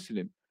al-Bukhari wa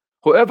Muslim.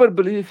 Whoever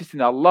believes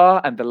in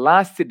Allah and the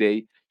last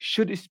day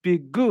should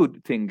speak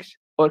good things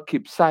or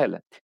keep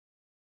silent.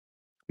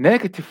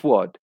 Negative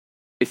word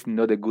is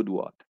not a good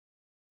word.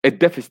 It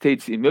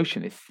devastates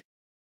emotions.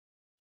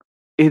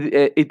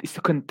 It is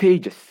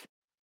contagious.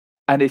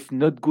 And it's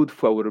not good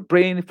for our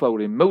brain, for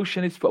our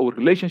emotions, for our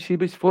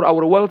relationships, for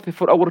our wealth,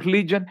 for our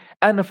religion,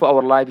 and for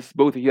our lives,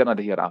 both here and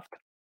hereafter.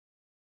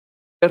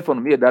 Therefore,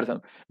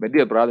 my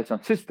dear brothers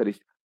and sisters,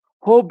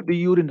 hope the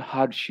you're in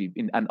hardship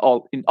in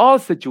all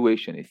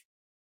situations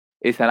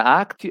is an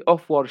act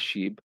of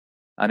worship,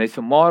 and it's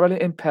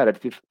morally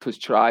imperative to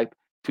strive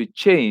to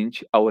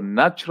change our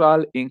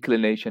natural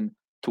inclination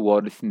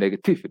towards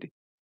negativity.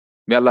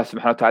 May Allah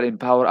subhanahu wa ta'ala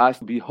empower us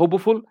to be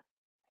hopeful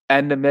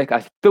and make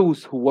us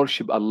those who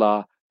worship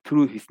Allah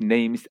through His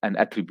names and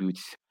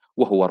attributes.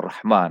 وهو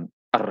الرحمن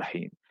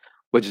الرحيم.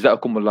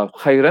 وجزاكم الله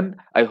خيرا.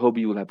 I hope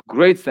you will have a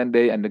great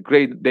Sunday and a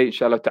great day,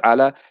 inshallah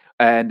ta'ala,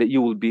 and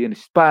you will be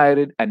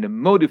inspired and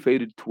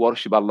motivated to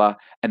worship Allah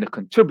and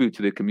contribute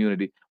to the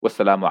community.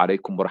 Wassalamu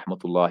alaikum wa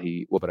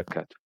rahmatullahi wa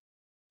barakatuh.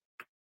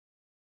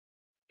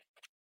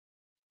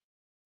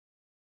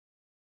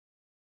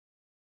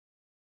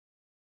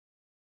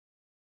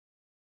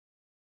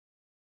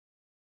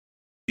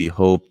 We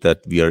hope that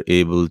we are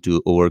able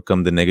to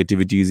overcome the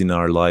negativities in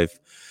our life.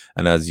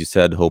 And as you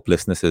said,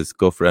 hopelessness is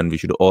kufr, and we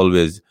should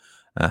always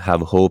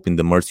have hope in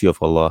the mercy of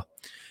Allah.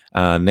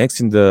 Next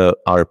in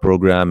our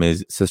program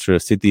is Sister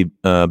Siti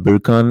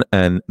Birkan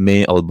and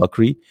May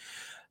Al-Bakri.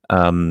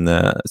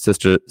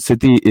 Sister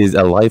Siti is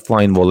a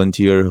lifeline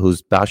volunteer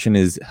whose passion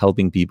is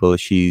helping people.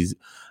 She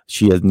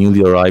has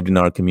newly arrived in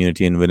our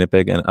community in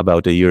Winnipeg and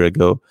about a year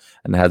ago,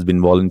 and has been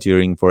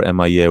volunteering for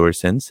MIA ever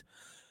since.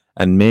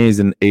 And May is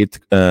in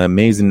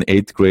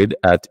eighth grade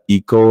at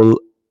Ecole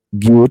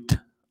Guet,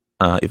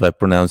 if I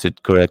pronounce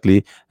it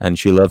correctly, and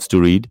she loves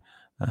to read.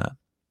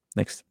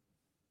 Next.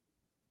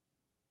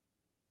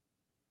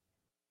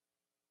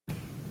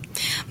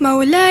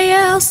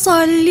 مولاي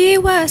صل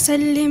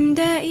وسلم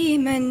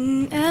دائما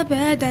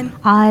أبدا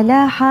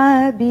على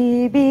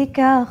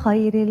حبيبك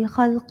خير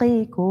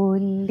الخلق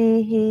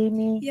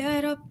كلهم يا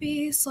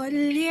ربي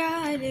صل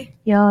عليه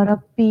يا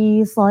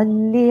ربي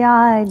صل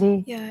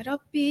عليه يا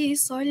ربي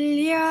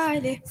صل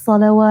عليه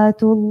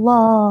صلوات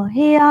الله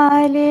All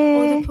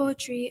عليه. the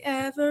poetry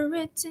ever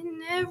written,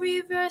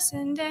 every verse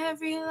and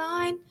every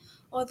line,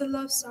 all the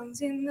love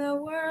songs in the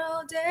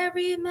world,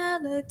 every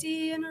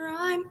melody and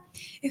rhyme,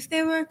 if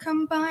they were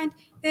combined,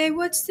 they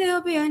would still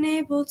be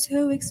unable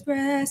to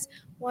express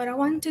what I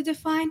want to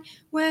define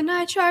when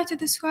I try to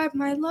describe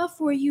my love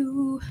for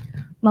you.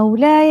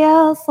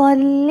 مولاي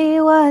صل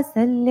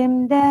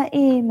وسلم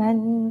دائما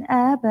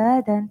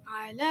أبدا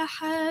على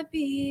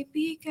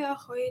حبيبك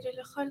خير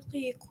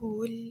الخلق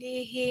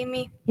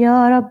كلهم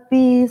يا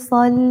ربي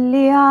صل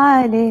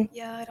عليه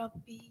يا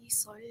ربي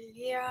صل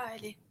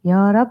عليه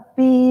يا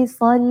ربي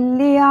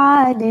صل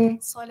عليه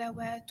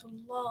صلوات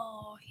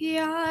الله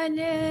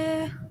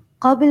عليه.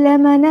 قبل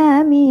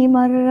منامي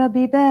مر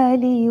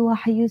ببالي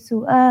وحي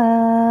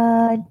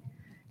سؤال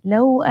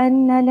لو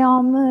أن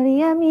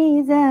لعمري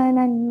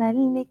ميزانا ما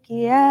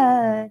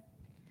المكيال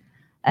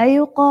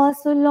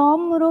أيقاس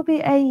العمر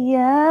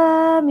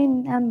بأيام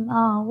أم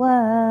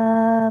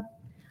أعوام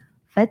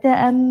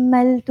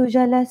فتأملت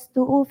جلست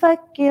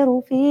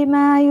أفكر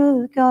فيما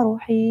يذكر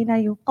حين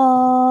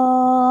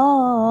يقال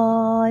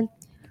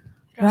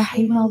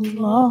رحم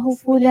الله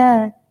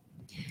فلان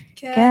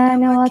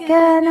كان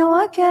وكان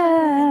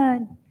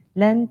وكان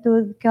لن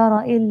تذكر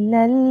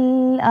إلا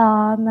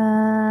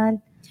الأعمال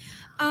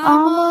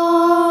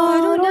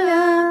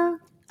أعمالنا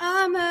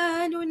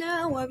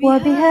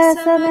وبها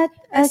سمت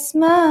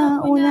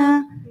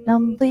أسماؤنا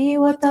نمضي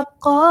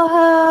وتبقى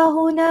ها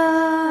هنا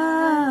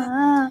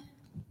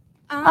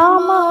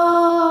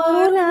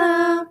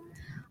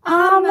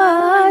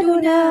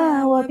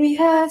أعمالنا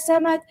وبها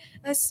سمت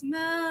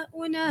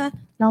أسماؤنا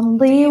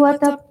نمضي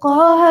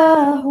وتبقى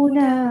ها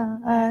هنا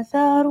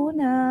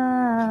آثارنا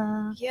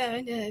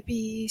يا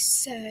نبي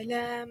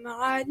السلام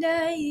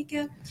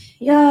عليك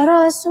يا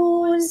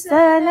رسول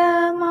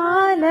سلام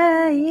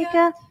عليك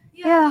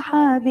يا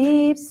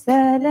حبيب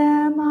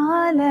سلام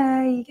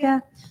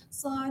عليك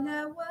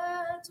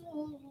صلوات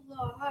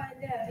الله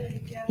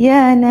عليك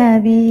يا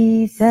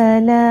نبي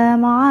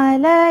سلام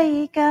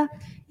عليك،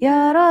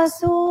 يا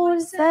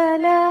رسول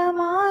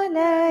سلام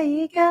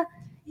عليك،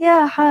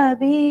 يا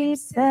حبيب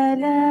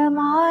سلام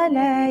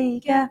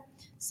عليك،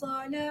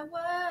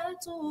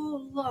 صلوات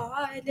الله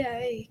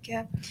عليك.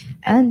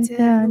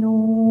 أنت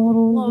نور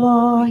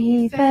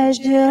الله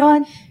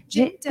فجرا،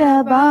 جئت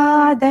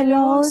بعد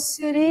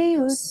العسر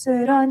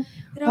يسرا،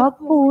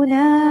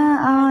 ربنا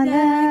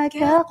أعلاك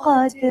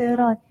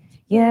قدرا،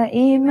 يا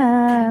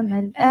إمام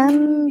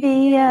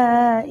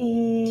الأنبياء.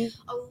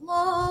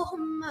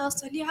 اللهم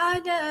صل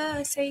على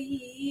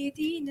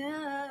سيدنا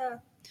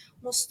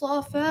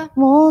مصطفى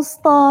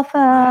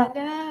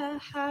على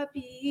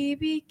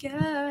حبيبك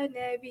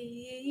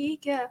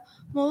نبيك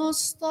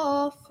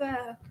مصطفى.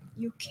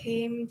 You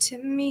came to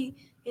me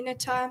in a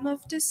time of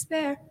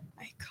despair.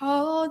 I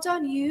called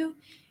on you,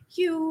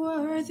 you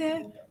were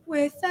there.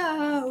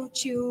 Without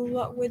you,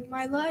 what would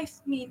my life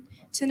mean?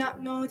 To not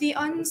know the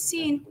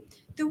unseen,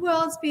 the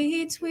worlds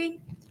between.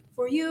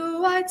 For you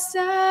I'd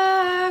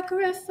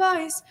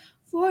sacrifice,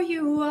 for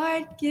you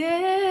I'd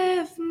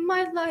give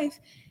my life.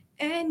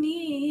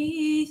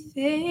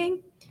 Anything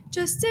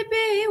just to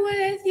be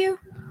with you.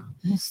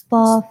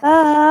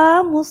 مصطفى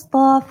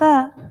مصطفى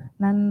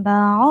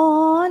منبع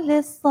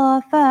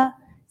للصفا،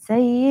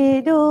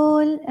 سيد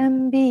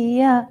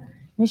الأنبياء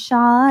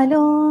مشعل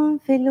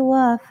في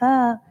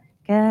الوفا،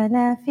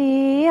 كان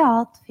في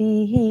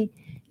عطفه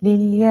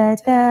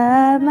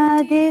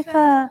لليتامى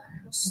دفا.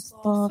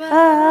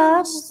 مصطفى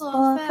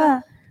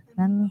مصطفى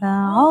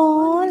منبع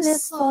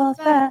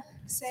للصفا،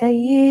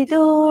 سيد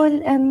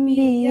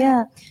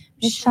الأنبياء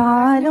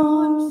مشعل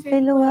في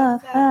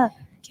الوفا،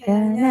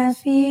 كان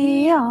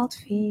في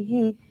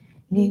عطفه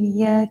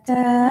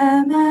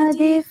لليتامى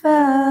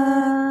دفا.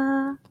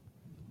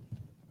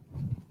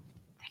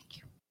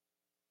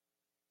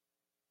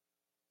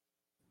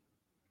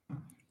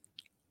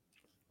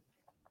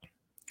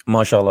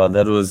 MashaAllah,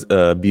 that was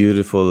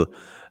beautiful.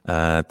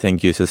 Thank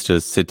you,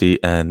 sisters Siti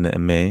and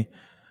May.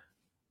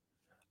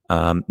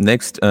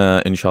 Next,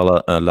 inshallah,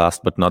 last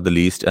but not the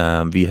least,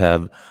 we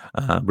have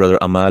Brother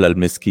Ammar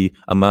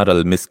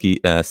al-Miski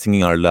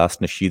singing our last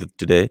nasheed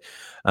today.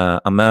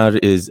 Ammar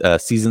is a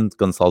seasoned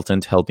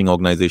consultant helping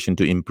organizations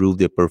to improve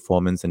their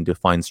performance and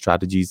define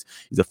strategies.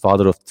 He's a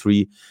father of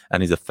 3 and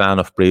he's a fan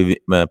of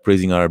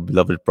praising our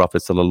beloved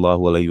Prophet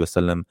sallallahu alaihi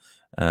wasallam.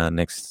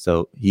 Next, so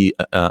he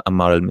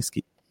Ammar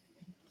al-Miski.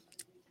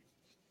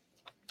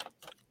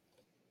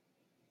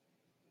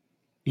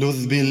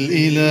 لذ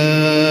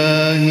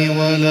بالإله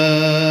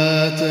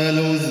ولا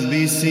تلذ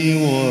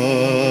بسواه،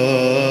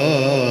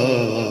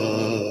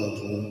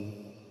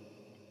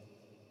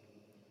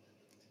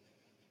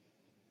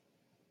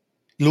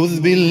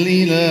 لذ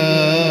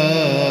بالإله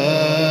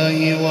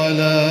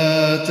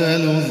ولا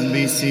تلذ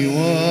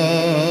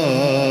بسواه،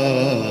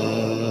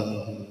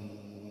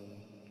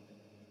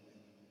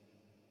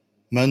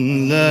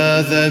 من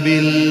لاذ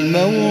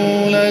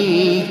بالمولى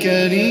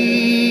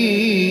الكريم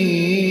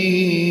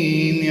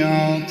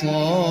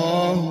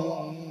عطاه،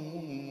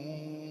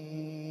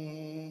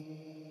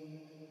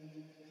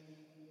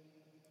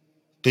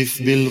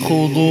 قف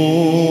بالخضوع،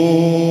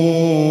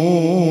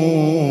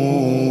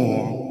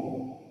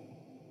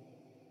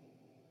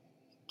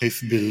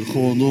 قف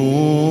بالخضوع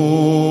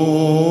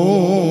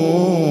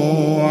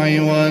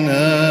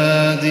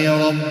ونادي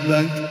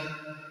ربك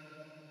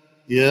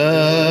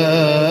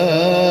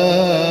يا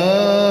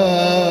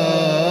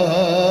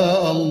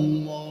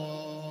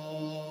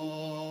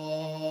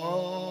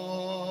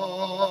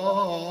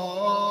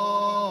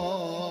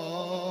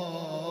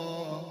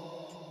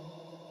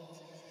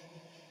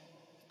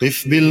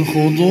قف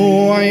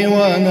بالخضوع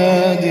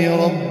ونادي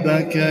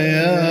ربك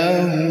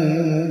يا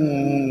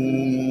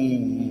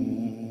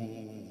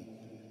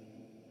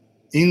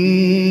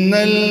إن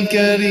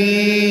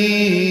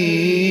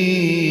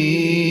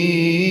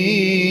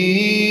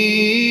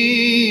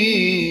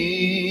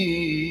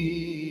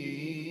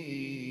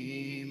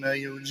الكريم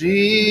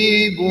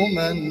يجيب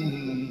من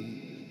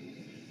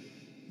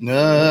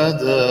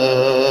ناداه،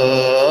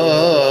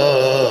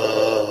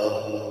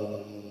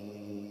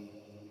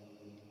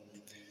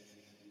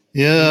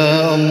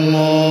 يا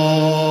الله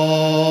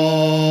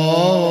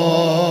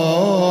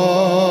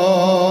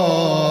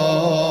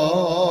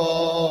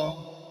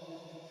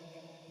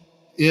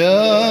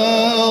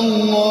يا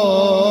الله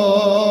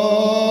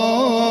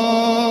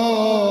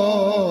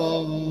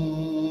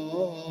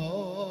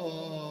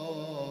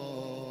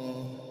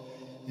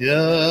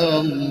يا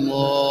الله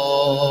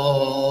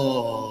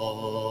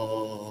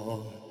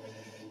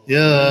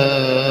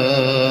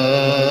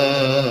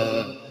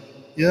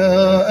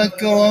يا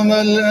أكرم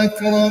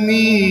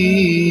الأكرمين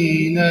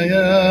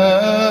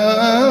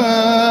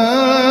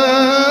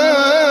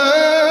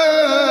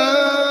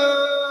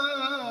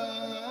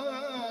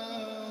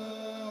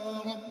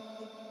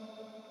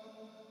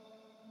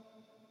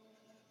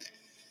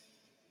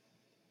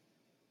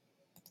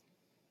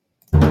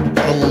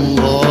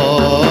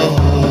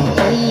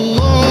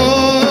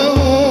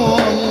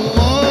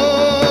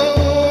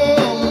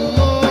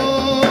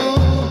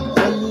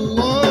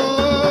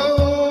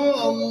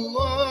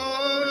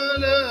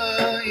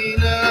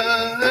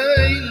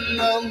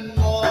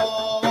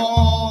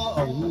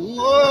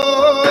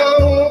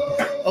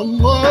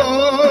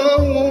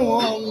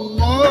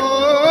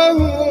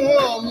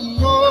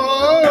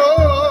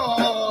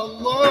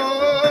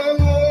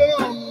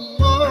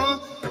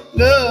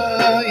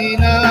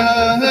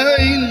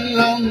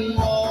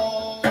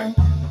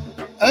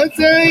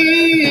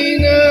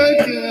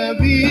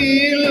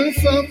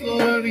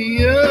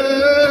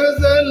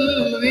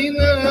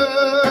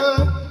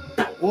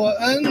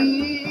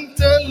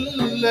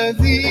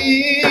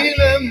الذي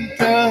لم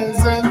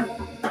تزل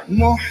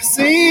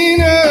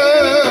محسنا.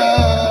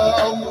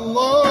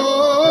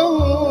 الله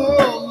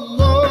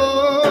الله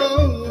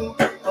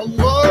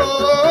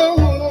الله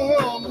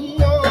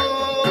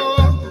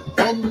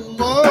الله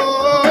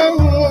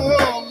الله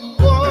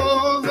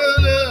الله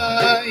لا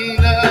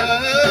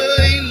إله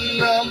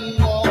إلا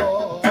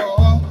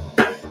الله.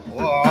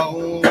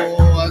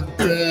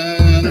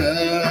 وعودتنا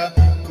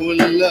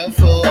كل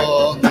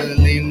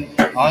فضل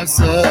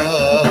عسى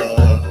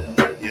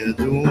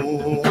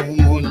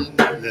يدوم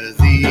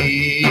الذي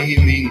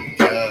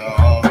منك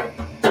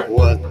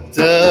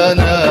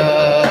عودتنا.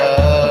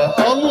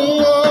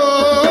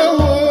 الله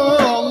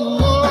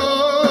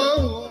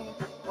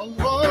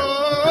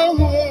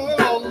الله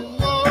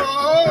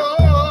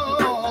الله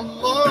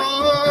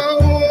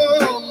الله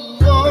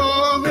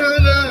الله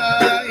لا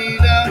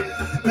إله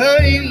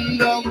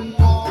إلا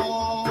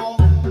الله.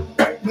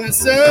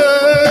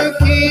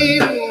 مساكينك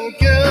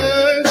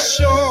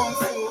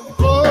الشعث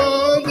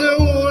قد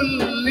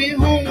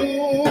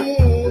ولهوا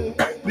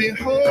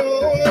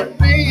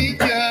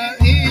بحبك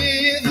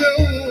إذا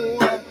هو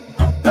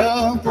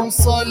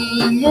أقصى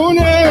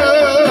المنى.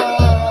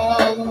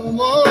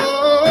 الله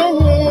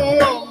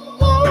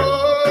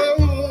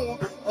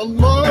الله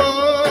الله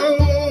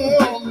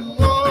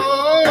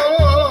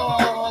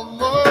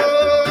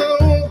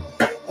الله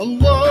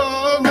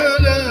الله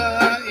لا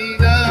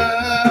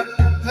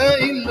إله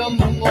إلا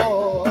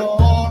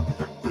الله.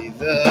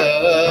 إذا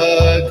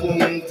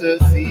كنت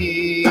في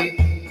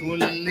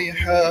كل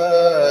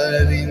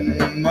حال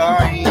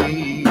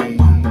معي،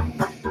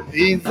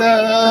 إذا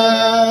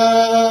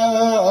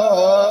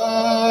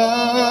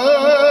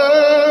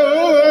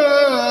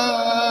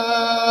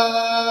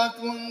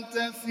كنت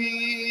في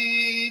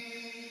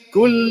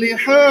كل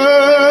حال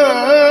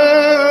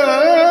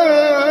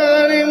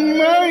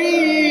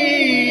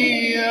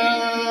معي يا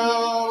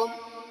رب.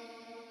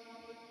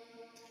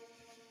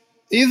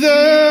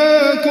 إذا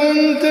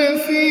كنت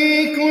في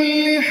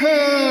كل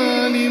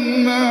حال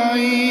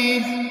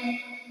معي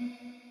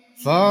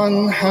فعن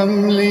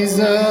حمل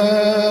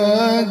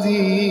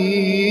زادي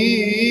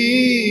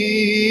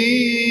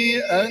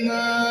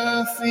أنا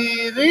في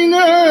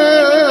غنى.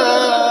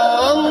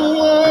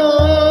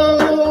 الله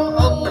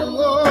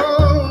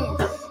الله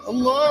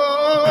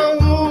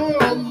الله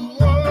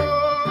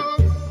الله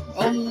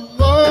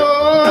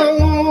الله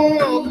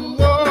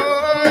الله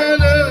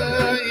لا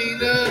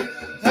إله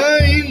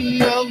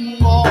إلا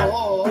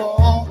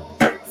الله.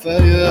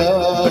 فيا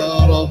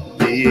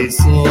ربي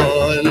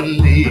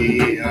صلي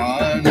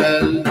على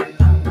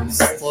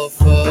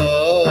المصطفى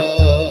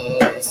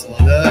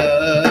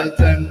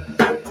صلاة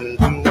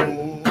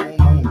تدوم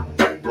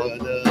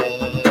ولا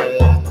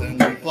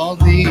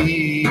تنقضي.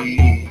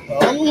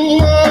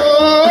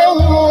 الله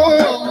الله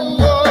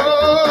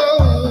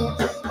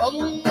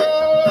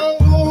الله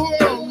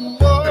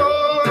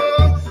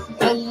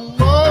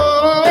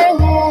الله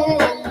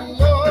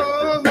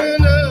الله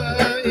لا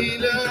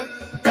إله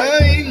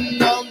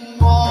إلا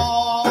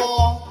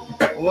الله.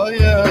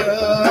 ويا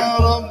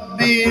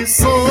ربي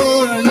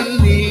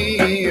صلي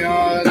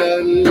على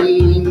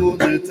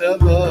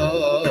المجتبى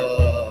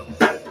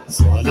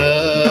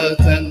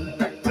صلاة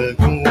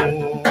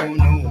تكون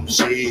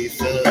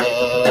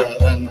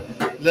شفاء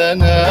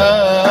لنا.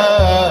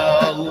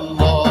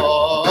 الله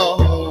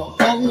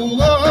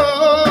الله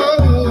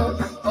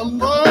الله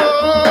الله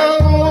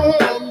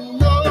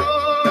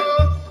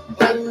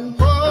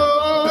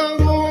الله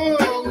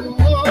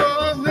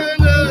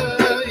لا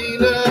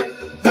إله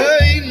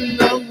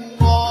إلا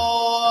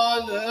الله.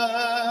 لا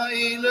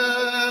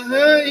إله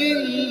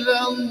إلا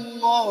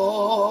الله.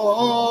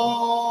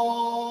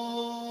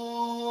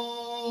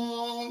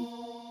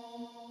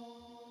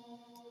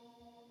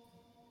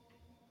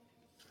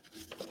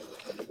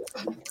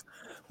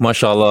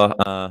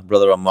 MashaAllah,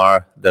 Brother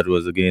Ammar, that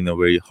was again a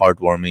very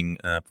heartwarming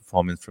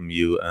performance from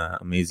you.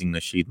 Amazing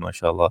nasheed,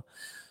 MashaAllah.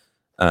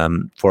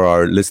 For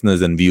our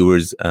listeners and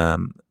viewers,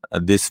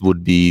 this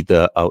would be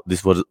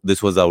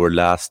this was our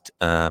last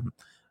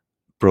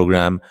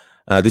program.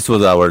 This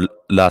was our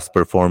last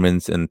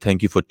performance, and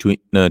thank you for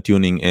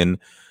tuning in.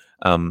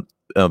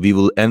 We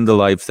will end the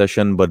live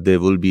session, but there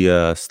will be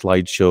a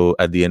slideshow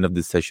at the end of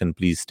this session.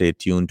 Please stay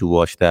tuned to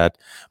watch that.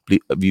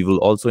 We will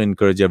also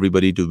encourage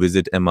everybody to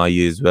visit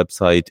MIA's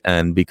website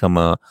and become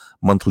a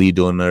monthly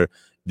donor.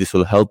 This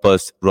will help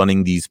us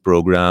running these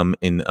programs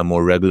in a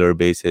more regular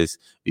basis.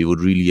 We would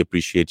really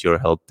appreciate your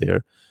help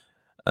there.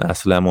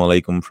 Assalamu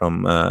alaikum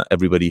from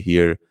everybody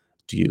here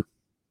to you.